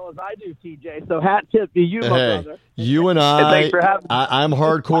tournament as well as I do, TJ. So hat tip to you, my brother. You and I'm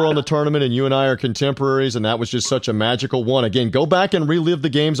hardcore on the tournament, and you and I are contemporaries, and that was just such a magical one. Again, go back and relive the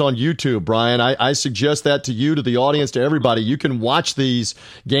games on YouTube, Brian. I suggest that to you, to the audience, to everybody. You can watch these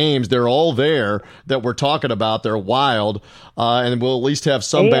games. They're all there that we're talking about. They're wild, and we'll at least have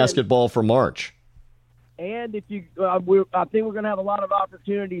some basketball for March. And if you, I think we're going to have a lot of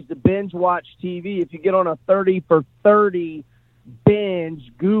opportunities to binge watch TV. If you get on a 30 for 30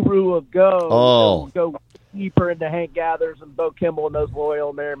 binge, Guru of Go, go deeper into Hank Gathers and Bo Kimball and those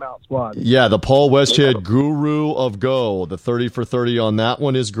loyal Marymount squads. Yeah, the Paul Westhead Guru of Go, the 30 for 30 on that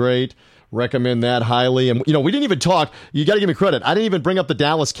one is great. Recommend that highly. And, we didn't even talk. You got to give me credit. I didn't even bring up the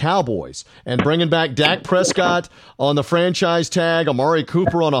Dallas Cowboys and bringing back Dak Prescott on the franchise tag, Amari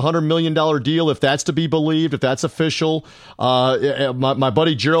Cooper on a $100 million deal, if that's to be believed, if that's official. My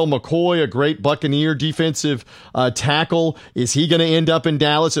buddy Gerald McCoy, a great Buccaneer defensive tackle. Is he going to end up in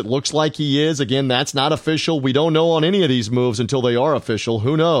Dallas? It looks like he is. Again, that's not official. We don't know on any of these moves until they are official.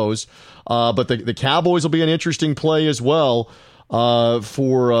 Who knows? But the Cowboys will be an interesting play as well.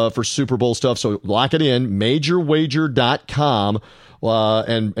 For Super Bowl stuff. So lock it in, MajorWager.com,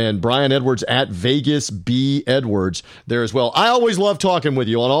 and Brian Edwards at Vegas B. Edwards there as well. I always love talking with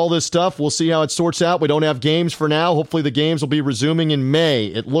you on all this stuff. We'll see how it sorts out. We don't have games for now. Hopefully the games will be resuming in May.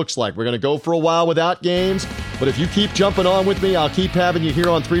 It looks like we're going to go for a while without games, but if you keep jumping on with me, I'll keep having you here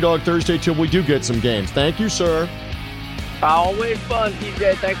on Three Dog Thursday till we do get some games. Thank you, sir. Always fun,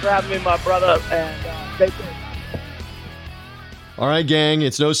 TJ. Thanks for having me, my brother, and stay safe. All right, gang,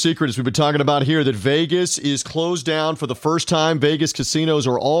 it's no secret, as we've been talking about here, that Vegas is closed down for the first time. Vegas casinos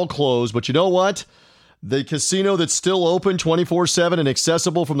are all closed, but you know what? The casino that's still open 24/7 and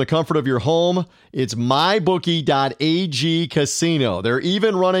accessible from the comfort of your home, it's mybookie.ag casino. They're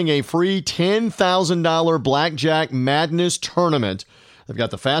even running a free $10,000 Blackjack Madness tournament. They've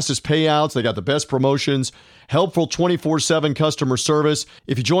got the fastest payouts. They got the best promotions, helpful 24/7 customer service.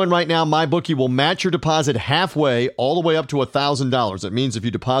 If you join right now, MyBookie will match your deposit halfway, all the way up to $1,000. That means if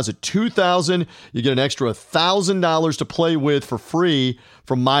you deposit $2,000, you get an extra $1,000 to play with for free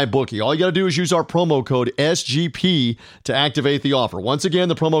from MyBookie. All you got to do is use our promo code SGP to activate the offer. Once again,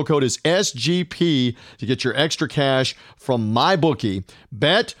 the promo code is SGP to get your extra cash from MyBookie.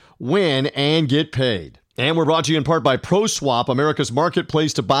 Bet, win, and get paid. And we're brought to you in part by ProSwap, America's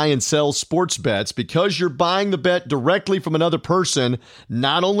marketplace to buy and sell sports bets. Because you're buying the bet directly from another person,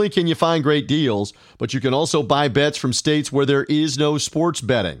 not only can you find great deals, but you can also buy bets from states where there is no sports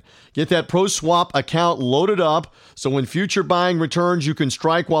betting. Get that ProSwap account loaded up so when future buying returns, you can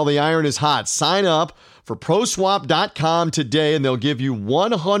strike while the iron is hot. Sign up for ProSwap.com today, and they'll give you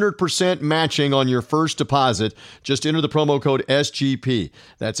 100% matching on your first deposit. Just enter the promo code SGP.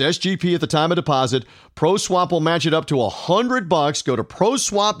 That's SGP at the time of deposit. ProSwap will match it up to $100. Go to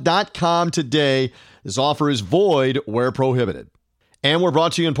ProSwap.com today. This offer is void where prohibited. And we're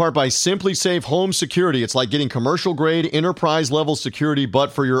brought to you in part by Simply Safe Home Security. It's like getting commercial-grade, enterprise-level security,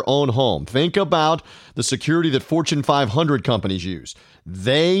 but for your own home. Think about the security that Fortune 500 companies use.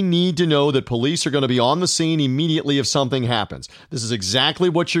 They need to know that police are going to be on the scene immediately if something happens. This is exactly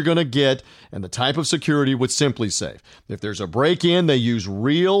what you're going to get and the type of security with Simply Safe. If there's a break-in, they use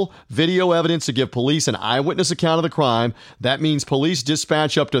real video evidence to give police an eyewitness account of the crime. That means police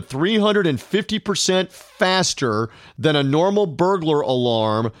dispatch up to 350% faster than a normal burglar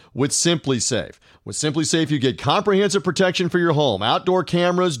alarm with Simply Safe. With Simply Safe, you get comprehensive protection for your home. Outdoor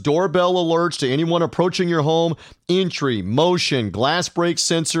cameras, doorbell alerts to anyone approaching your home, entry, motion, glass break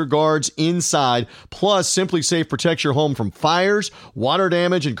sensor guards inside. Plus, Simply Safe protects your home from fires, water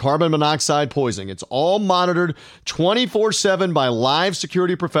damage, and carbon monoxide poisoning. It's all monitored 24/7 by live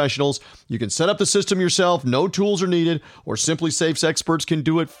security professionals. You can set up the system yourself. No tools are needed, or Simply Safe's experts can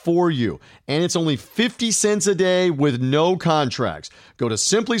do it for you. And it's only 50 cents a day with no contracts. Go to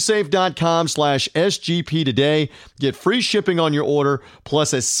simplysafe.com/SGP today. Get free shipping on your order,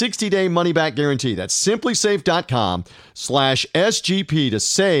 plus a 60-day money-back guarantee. That's simplysafe.com/SGP to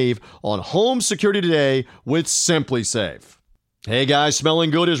save on home security today with Simply Safe. Hey guys, smelling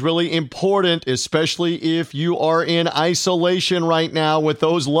good is really important, especially if you are in isolation right now with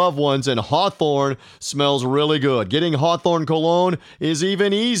those loved ones, and Hawthorne smells really good. Getting Hawthorne cologne is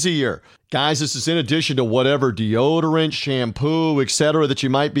even easier. Guys, this is in addition to whatever deodorant, shampoo, etc. that you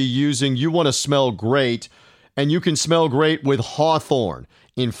might be using. You want to smell great, and you can smell great with Hawthorne.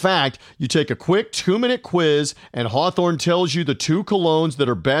 In fact, you take a quick 2-minute quiz, and Hawthorne tells you the 2 colognes that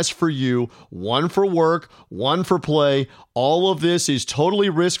are best for you, one for work, one for play. All of this is totally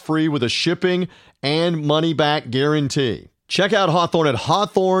risk-free with a shipping and money-back guarantee. Check out Hawthorne at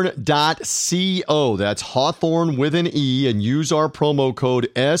hawthorne.co. That's Hawthorne with an E, and use our promo code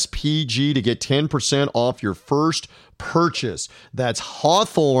SPG to get 10% off your first purchase. That's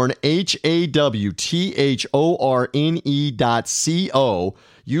Hawthorne, HAWTHORNE.co.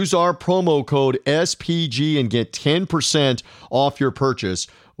 Use our promo code SPG and get 10% off your purchase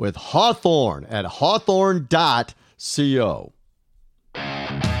with Hawthorne at hawthorne.co.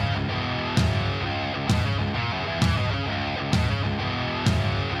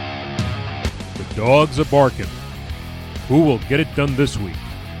 The dogs are barking. Who will get it done this week?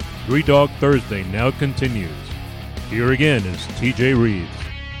 3 Dog Thursday now continues. Here again is TJ Reeves.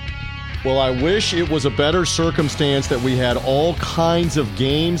 Well, I wish it was a better circumstance that we had all kinds of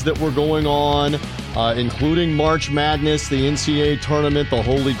games that were going on, including March Madness, the NCAA tournament, the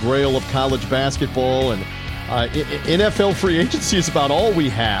holy grail of college basketball, and NFL free agency is about all we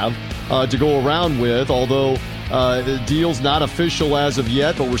have to go around with, although the deal's not official as of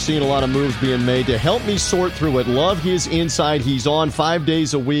yet, but we're seeing a lot of moves being made. To help me sort through it, love his insight. He's on 5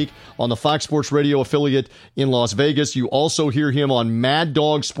 days a week on the Fox Sports Radio affiliate in Las Vegas. You also hear him on Mad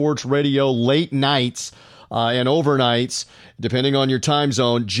Dog Sports Radio late nights and overnights, depending on your time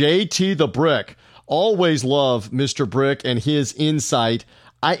zone. JT the Brick. Always love Mr. Brick and his insight.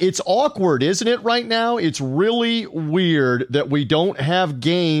 It's awkward, isn't it, right now? It's really weird that we don't have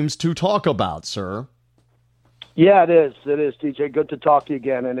games to talk about, sir. Yeah, it is. It is, TJ. Good to talk to you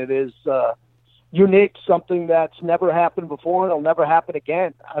again. And it is unique, something that's never happened before. It'll never happen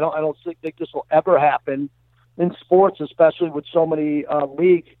again. I don't think this will ever happen in sports, especially with so many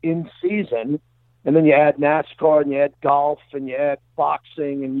leagues in season. And then you add NASCAR, and you add golf, and you add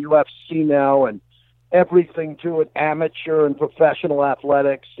boxing and UFC now, and everything to it, amateur and professional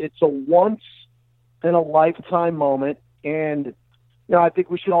athletics. It's a once-in-a-lifetime moment, and I think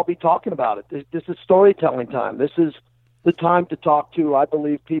we should all be talking about it. This is storytelling time. This is the time to talk to, I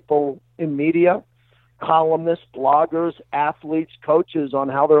believe, people in media, columnists, bloggers, athletes, coaches on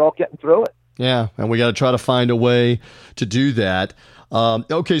how they're all getting through it. Yeah, and we got to try to find a way to do that.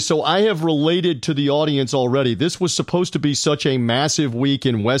 Okay, so I have related to the audience already. This was supposed to be such a massive week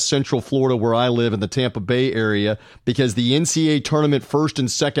in West Central Florida, where I live in the Tampa Bay area, because the NCAA tournament first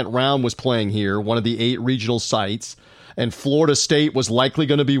and second round was playing here, one of the 8 regional sites. And Florida State was likely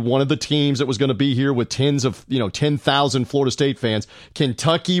going to be one of the teams that was going to be here with 10,000 Florida State fans.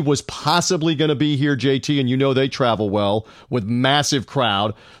 Kentucky was possibly going to be here, JT, and they travel well with massive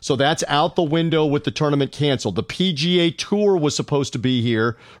crowd. So that's out the window with the tournament canceled. The PGA Tour was supposed to be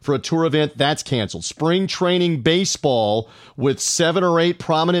here for a tour event. That's canceled. Spring training baseball with 7 or 8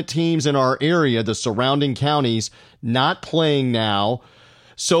 prominent teams in our area, the surrounding counties, not playing now.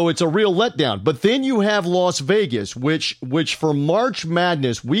 So it's a real letdown. But then you have Las Vegas, which for March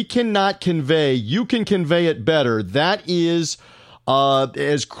Madness, we cannot convey. You can convey it better. That is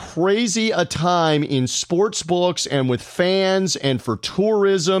as crazy a time in sports books and with fans and for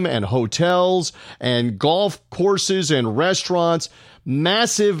tourism and hotels and golf courses and restaurants.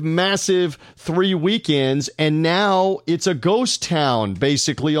 Massive, massive 3 weekends. And now it's a ghost town,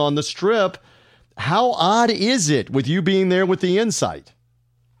 basically, on the Strip. How odd is it with you being there with the insight?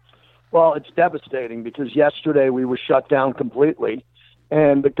 Well, it's devastating because yesterday we were shut down completely,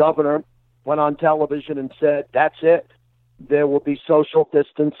 and the governor went on television and said, that's it. There will be social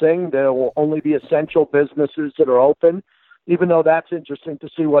distancing. There will only be essential businesses that are open, even though that's interesting to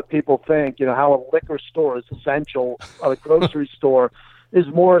see what people think, how a liquor store is essential, a grocery store is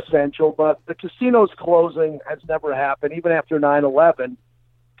more essential. But the casinos closing has never happened. Even after 9/11,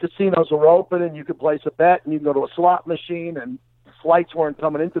 casinos were open, and you could place a bet, and you can go to a slot machine, and flights weren't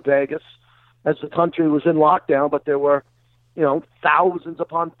coming into Vegas as the country was in lockdown, but there were, thousands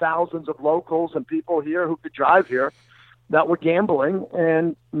upon thousands of locals and people here who could drive here that were gambling.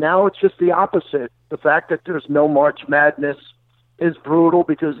 And now it's just the opposite. The fact that there's no March Madness is brutal,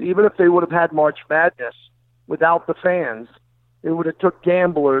 because even if they would have had March Madness without the fans, it would have took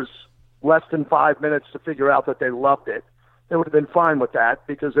gamblers less than 5 minutes to figure out that they loved it. They would have been fine with that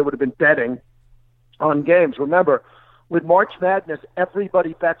because they would have been betting on games. Remember, with March Madness,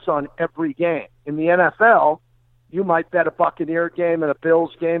 everybody bets on every game. In the NFL, you might bet a Buccaneer game and a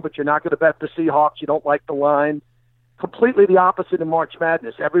Bills game, but you're not going to bet the Seahawks. You don't like the line. Completely the opposite in March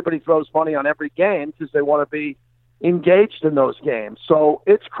Madness. Everybody throws money on every game because they want to be engaged in those games. So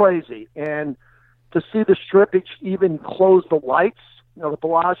it's crazy. And to see the Strip even close the lights, the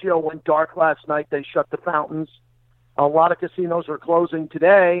Bellagio went dark last night. They shut the fountains. A lot of casinos are closing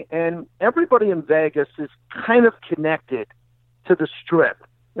today, and everybody in Vegas is kind of connected to the Strip.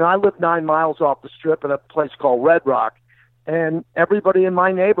 I live 9 miles off the Strip in a place called Red Rock, and everybody in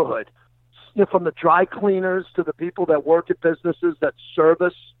my neighborhood, from the dry cleaners to the people that work at businesses that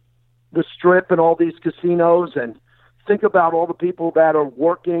service the Strip and all these casinos, and think about all the people that are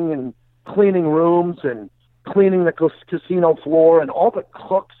working and cleaning rooms and cleaning the casino floor, and all the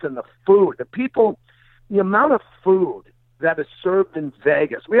cooks and the food, the people. The amount of food that is served in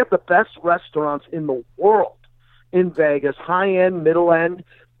Vegas. We have the best restaurants in the world in Vegas, high-end, middle-end,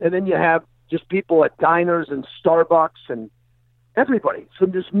 and then you have just people at diners and Starbucks and everybody. So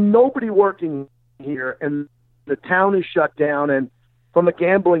there's nobody working here, and the town is shut down, and from a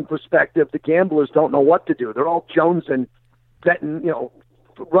gambling perspective, the gamblers don't know what to do. They're all jonesing, betting,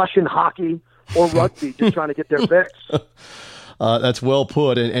 Russian hockey or rugby, just trying to get their fix. That's well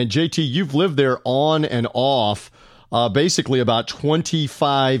put. And JT, you've lived there on and off basically about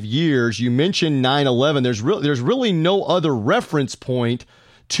 25 years. You mentioned 9/11. There's really no other reference point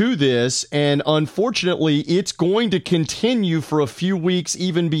to this. And unfortunately, it's going to continue for a few weeks,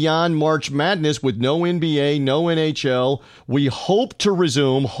 even beyond March Madness, with no NBA, no NHL. We hope to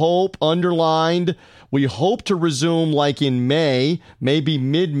resume, hope underlined. We hope to resume like in May, maybe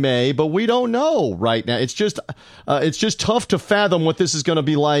mid-May, but we don't know right now. It's just tough to fathom what this is going to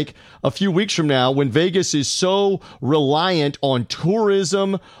be like a few weeks from now when Vegas is so reliant on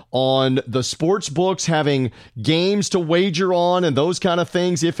tourism, on the sports books having games to wager on and those kind of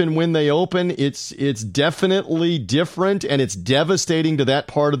things. If and when they open, it's definitely different, and it's devastating to that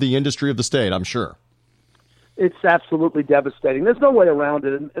part of the industry of the state, I'm sure. It's absolutely devastating. There's no way around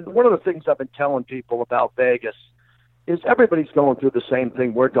it. And one of the things I've been telling people about Vegas is everybody's going through the same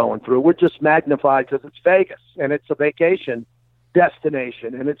thing we're going through. We're just magnified because it's Vegas, and it's a vacation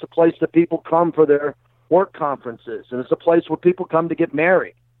destination, and it's a place that people come for their work conferences, and it's a place where people come to get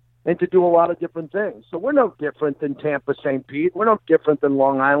married and to do a lot of different things. So we're no different than Tampa, St. Pete. We're no different than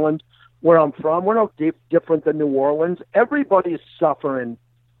Long Island, where I'm from. We're no different than New Orleans. Everybody is suffering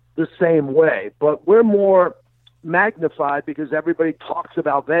the same way, but we're more magnified because everybody talks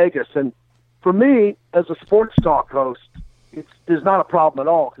about Vegas. And for me, as a sports talk host, there's not a problem at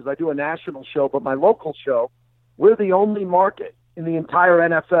all because I do a national show, but my local show, we're the only market in the entire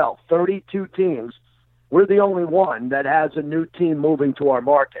NFL, 32 teams. We're the only one that has a new team moving to our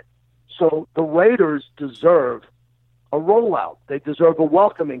market. So the Raiders deserve a rollout. They deserve a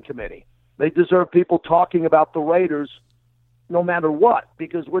welcoming committee. They deserve people talking about the Raiders no matter what,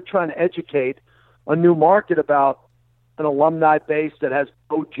 because we're trying to educate a new market about an alumni base that has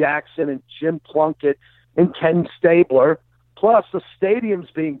Bo Jackson and Jim Plunkett and Ken Stabler, plus the stadium's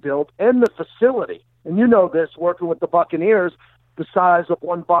being built and the facility. And you know this, working with the Buccaneers, the size of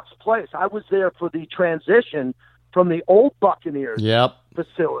One Bucs Place. I was there for the transition from the old Buccaneers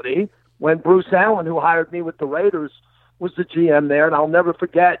facility when Bruce Allen, who hired me with the Raiders, was the GM there. And I'll never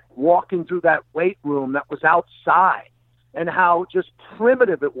forget walking through that weight room that was outside and how just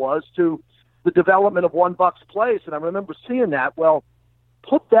primitive it was to the development of One Bucs Place. And I remember seeing that. Well,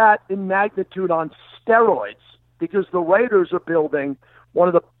 put that in magnitude on steroids, because the Raiders are building one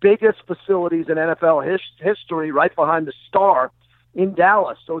of the biggest facilities in NFL history right behind the Star in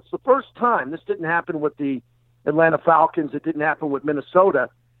Dallas. So it's the first time, this didn't happen with the Atlanta Falcons, it didn't happen with Minnesota,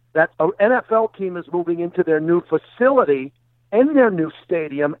 that an NFL team is moving into their new facility and their new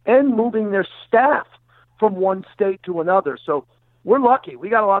stadium and moving their staff from one state to another. So we're lucky. We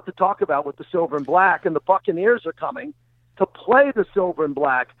got a lot to talk about with the Silver and Black, and the Buccaneers are coming to play the Silver and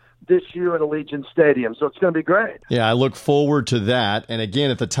Black this year at Allegiant Stadium. So it's going to be great. Yeah, I look forward to that. And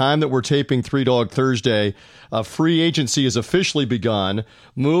again, at the time that we're taping Three Dog Thursday, free agency has officially begun.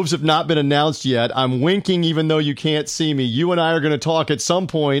 Moves have not been announced yet. I'm winking even though you can't see me. You and I are going to talk at some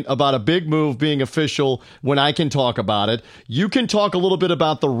point about a big move being official when I can talk about it. You can talk a little bit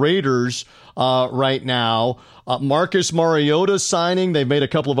about the Raiders right now. Marcus Mariota signing. They've made a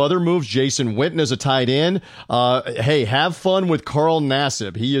couple of other moves. Jason Witten as a tight end. Hey, have fun with Carl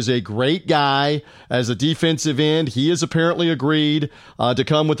Nassib. He is a great guy as a defensive end. He has apparently agreed to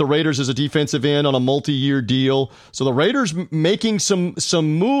come with the Raiders as a defensive end on a multi-year deal. So the Raiders making some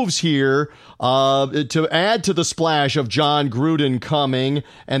moves here to add to the splash of John Gruden coming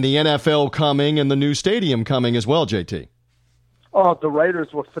and the NFL coming and the new stadium coming as well, JT. Oh, the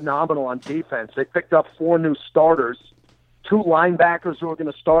Raiders were phenomenal on defense. They picked up 4 new starters, 2 linebackers who are going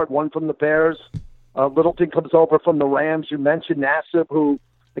to start, one from the Bears. Littleton comes over from the Rams. You mentioned Nassib, who,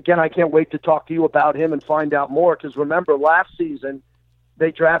 again, I can't wait to talk to you about him and find out more, because remember, last season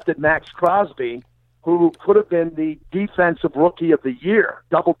they drafted Max Crosby, who could have been the defensive rookie of the year,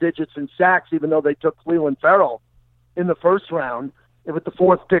 double digits in sacks, even though they took Clelin Ferrell in the first round. And with the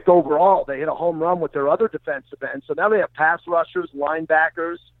 4th pick overall, they hit a home run with their other defensive ends. So now they have pass rushers,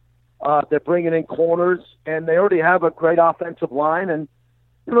 linebackers. They're bringing in corners, and they already have a great offensive line. And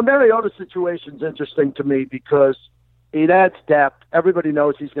Mariota's situation is interesting to me because it adds depth. Everybody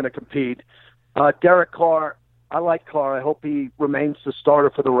knows he's going to compete. Derek Carr, I like Carr. I hope he remains the starter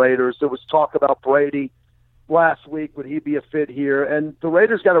for the Raiders. There was talk about Brady last week. Would he be a fit here? And the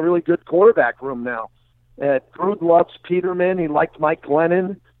Raiders got a really good quarterback room now. Gruden loves Peterman. He liked Mike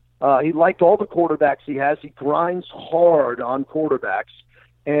Glennon. He liked all the quarterbacks he has. He grinds hard on quarterbacks.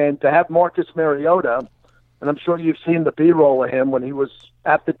 And to have Marcus Mariota, and I'm sure you've seen the B-roll of him when he was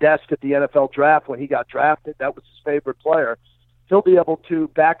at the desk at the NFL draft when he got drafted. That was his favorite player. He'll be able to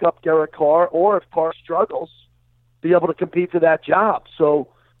back up Derek Carr, or if Carr struggles, be able to compete for that job. So,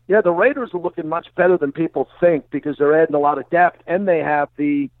 yeah, the Raiders are looking much better than people think because they're adding a lot of depth, and they have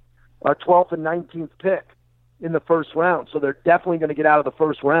the 12th and 19th pick in the first round. So they're definitely going to get out of the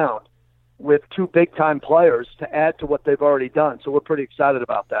first round with 2 big-time players to add to what they've already done. So we're pretty excited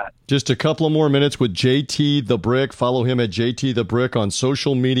about that. Just a couple of more minutes with JT the Brick. Follow him at JT the Brick on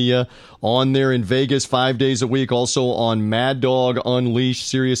social media, on there in Vegas 5 days a week, also on Mad Dog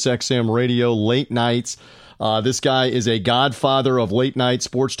Unleashed, SiriusXM Radio, late nights. This guy is a godfather of late-night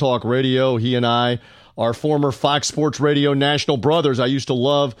sports talk radio. He and I are former Fox Sports Radio national brothers. I used to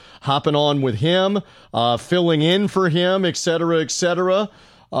love hopping on with him, filling in for him, et cetera,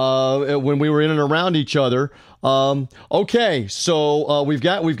 when we were in and around each other. Okay, so we've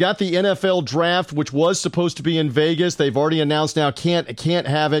got the NFL draft, which was supposed to be in Vegas. They've already announced now can't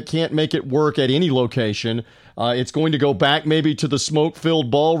make it work at any location. It's going to go back maybe to the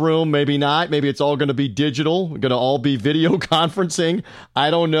smoke-filled ballroom, maybe not. Maybe it's all going to be digital. Going to all be video conferencing. I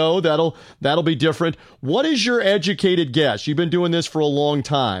don't know. That'll be different. What is your educated guess? You've been doing this for a long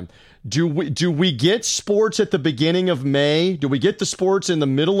time. Do we get sports at the beginning of May? Do we get the sports in the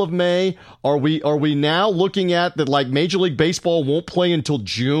middle of May? Are we now looking at that, like Major League Baseball won't play until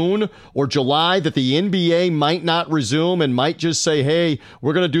June or July, that the NBA might not resume and might just say, hey,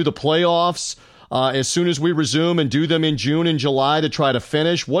 we're going to do the playoffs as soon as we resume and do them in June and July to try to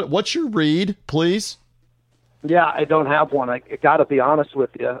finish? What's your read, please? Yeah, I don't have one. I got to be honest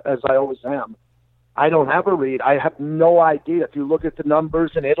with you, as I always am. I don't have a read. I have no idea. If you look at the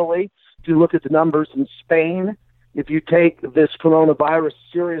numbers in Italy, if you look at the numbers in Spain, if you take this coronavirus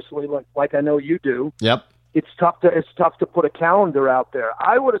seriously, like I know you do, yep, it's tough to put a calendar out there.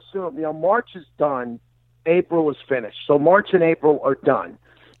 I would assume, March is done, April is finished. So March and April are done.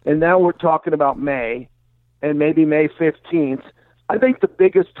 And now we're talking about May and maybe May 15th. I think the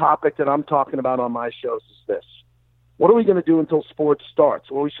biggest topic that I'm talking about on my shows is this. What are we going to do until sports starts?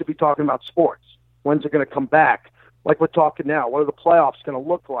 Well, we should be talking about sports. When's it going to come back? Like we're talking now. What are the playoffs going to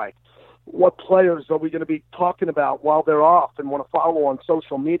look like? What players are we going to be talking about while they're off and want to follow on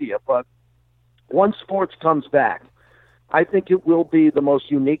social media? But once sports comes back, I think it will be the most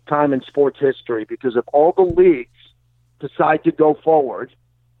unique time in sports history, because if all the leagues decide to go forward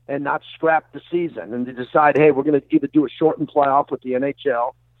and not scrap the season and they decide, hey, we're going to either do a shortened playoff with the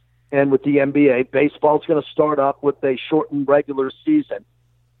NHL and with the NBA, baseball's going to start up with a shortened regular season.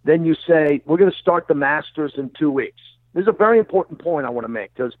 Then you say, we're going to start the Masters in 2 weeks. This is a very important point I want to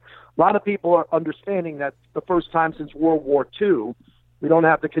make, because a lot of people are understanding that the first time since World War II, we don't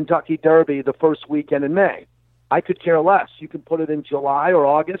have the Kentucky Derby the first weekend in May. I could care less. You can put it in July or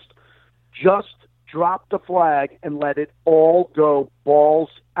August. Just drop the flag and let it all go balls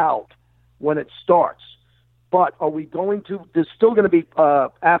out when it starts. But are we going to – there's still going to be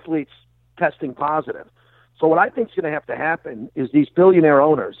athletes testing positive. So what I think is going to have to happen is these billionaire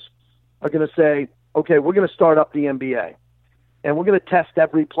owners are going to say, okay, we're going to start up the NBA, and we're going to test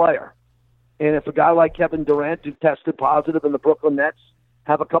every player. And if a guy like Kevin Durant, who tested positive, and the Brooklyn Nets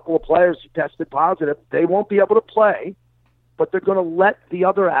have a couple of players who tested positive, they won't be able to play, but they're going to let the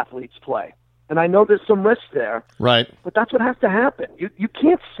other athletes play. And I know there's some risk there. Right. But that's what has to happen. You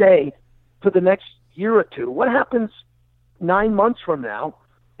can't say for the next year or two, what happens 9 months from now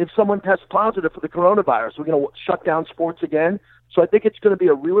if someone tests positive for the coronavirus? We're going to shut down sports again. So I think it's going to be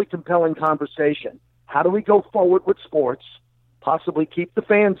a really compelling conversation. How do we go forward with sports, possibly keep the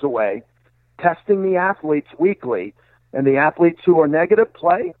fans away, testing the athletes weekly, and the athletes who are negative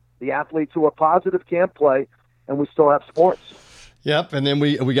play, the athletes who are positive can't play, and we still have sports. Yep, and then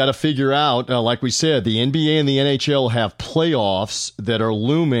we got to figure out, like we said, the NBA and the NHL have playoffs that are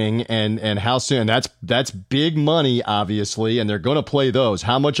looming, and how soon. That's big money, obviously, and they're going to play those.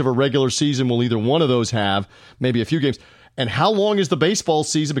 How much of a regular season will either one of those have? Maybe a few games. And how long is the baseball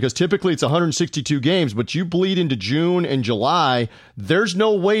season? Because typically it's 162 games, but you bleed into June and July. There's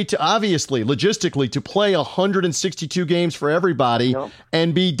no way to, obviously, logistically, to play 162 games for everybody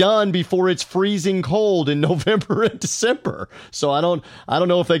and be done before it's freezing cold in November and December. So I don't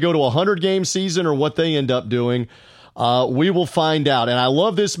know if they go to a 100-game season or what they end up doing. We will find out. And I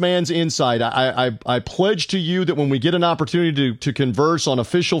love this man's insight. I pledge to you that when we get an opportunity to converse on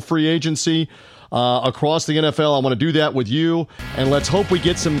official free agency across the NFL, I want to do that with you. And let's hope we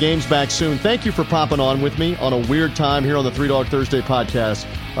get some games back soon. Thank you for popping on with me on a weird time here on the Three Dog Thursday podcast.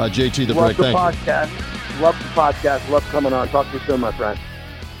 JT the Brick, thank you. Love the podcast. Love coming on. Talk to you soon, my friend.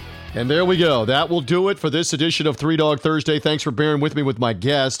 And there we go. That will do it for this edition of Three Dog Thursday. Thanks for bearing with me with my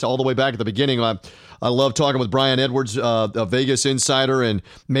guest all the way back at the beginning. I love talking with Brian Edwards, a Vegas insider and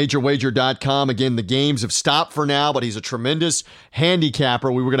MajorWager.com. Again, the games have stopped for now, but he's a tremendous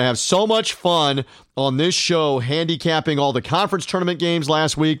handicapper. We were going to have so much fun on this show handicapping all the conference tournament games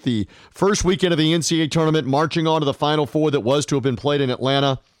last week, the first weekend of the NCAA tournament, marching on to the Final Four that was to have been played in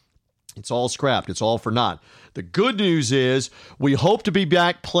Atlanta. It's all scrapped. It's all for naught. The good news is we hope to be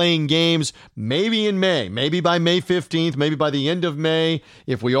back playing games maybe in May, maybe by May 15th, maybe by the end of May.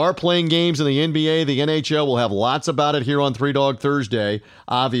 If we are playing games in the NBA, the NHL, we'll have lots about it here on Three Dog Thursday,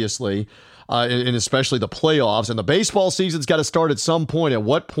 obviously, and especially the playoffs. And the baseball season's got to start at some point. At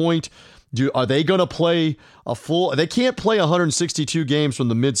what point are they going to play a full – they can't play 162 games from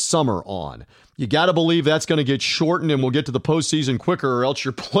the midsummer on. You got to believe that's going to get shortened and we'll get to the postseason quicker, or else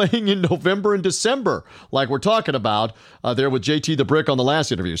you're playing in November and December like we're talking about there with JT the Brick on the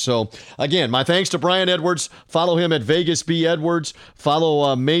last interview. So, again, my thanks to Brian Edwards. Follow him at Vegas B. Edwards.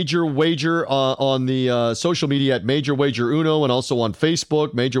 Follow Major Wager on the social media at Major Wager Uno, and also on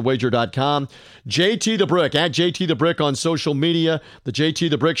Facebook, MajorWager.com. JT the Brick, at JT the Brick on social media. The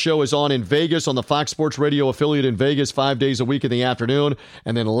JT the Brick Show is on in Vegas on the Fox Sports Radio affiliate in Vegas 5 days a week in the afternoon.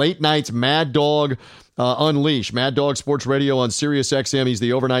 And then late nights, Mad Dog Unleashed. Mad Dog Sports Radio on Sirius XM. He's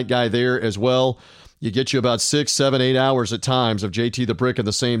the overnight guy there as well. You get you about 6, 7, 8 hours at times of JT the Brick in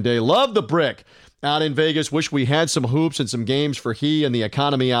the same day. Love the Brick out in Vegas. Wish we had some hoops and some games for he and the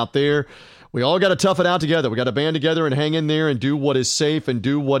economy out there. We all got to tough it out together. We got to band together and hang in there and do what is safe and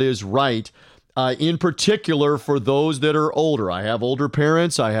do what is right. In particular for those that are older. I have older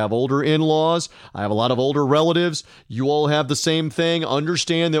parents. I have older in-laws. I have a lot of older relatives. You all have the same thing.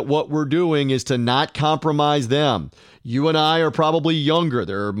 Understand that what we're doing is to not compromise them. You and I are probably younger.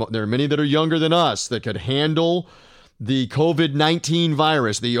 There are many that are younger than us that could handle the COVID-19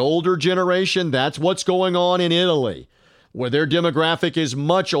 virus. The older generation, that's what's going on in Italy, where their demographic is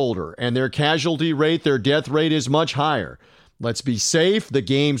much older and their casualty rate, their death rate is much higher. Let's be safe. The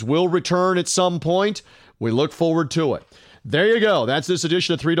games will return at some point. We look forward to it. There you go. That's this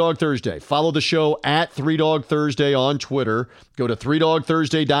edition of Three Dog Thursday. Follow the show at Three Dog Thursday on Twitter. Go to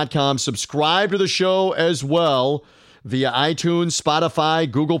threedogthursday.com. Subscribe to the show as well via iTunes, Spotify,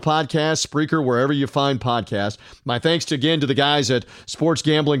 Google Podcasts, Spreaker, wherever you find podcasts. My thanks again to the guys at Sports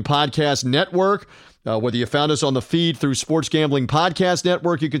Gambling Podcast Network. Whether you found us on the feed through Sports Gambling Podcast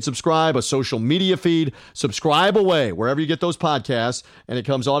Network, you can subscribe, a social media feed, subscribe away wherever you get those podcasts, and it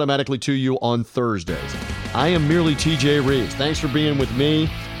comes automatically to you on Thursdays. I am merely TJ Reeves. Thanks for being with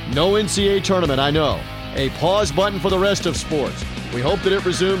me. No NCAA tournament, I know. A pause button for the rest of sports. We hope that it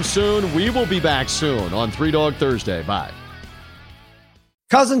resumes soon. We will be back soon on Three Dog Thursday. Bye.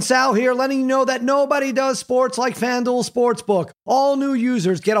 Cousin Sal here, letting you know that nobody does sports like FanDuel Sportsbook. All new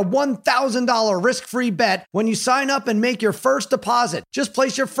users get a $1,000 risk-free bet when you sign up and make your first deposit. Just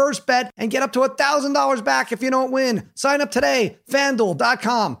place your first bet and get up to $1,000 back if you don't win. Sign up today,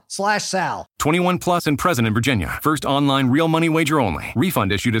 FanDuel.com/Sal. 21 plus and present in Virginia. First online real money wager only.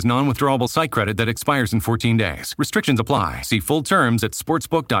 Refund issued as non-withdrawable site credit that expires in 14 days. Restrictions apply. See full terms at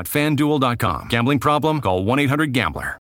sportsbook.fanduel.com. Gambling problem? Call 1-800-GAMBLER.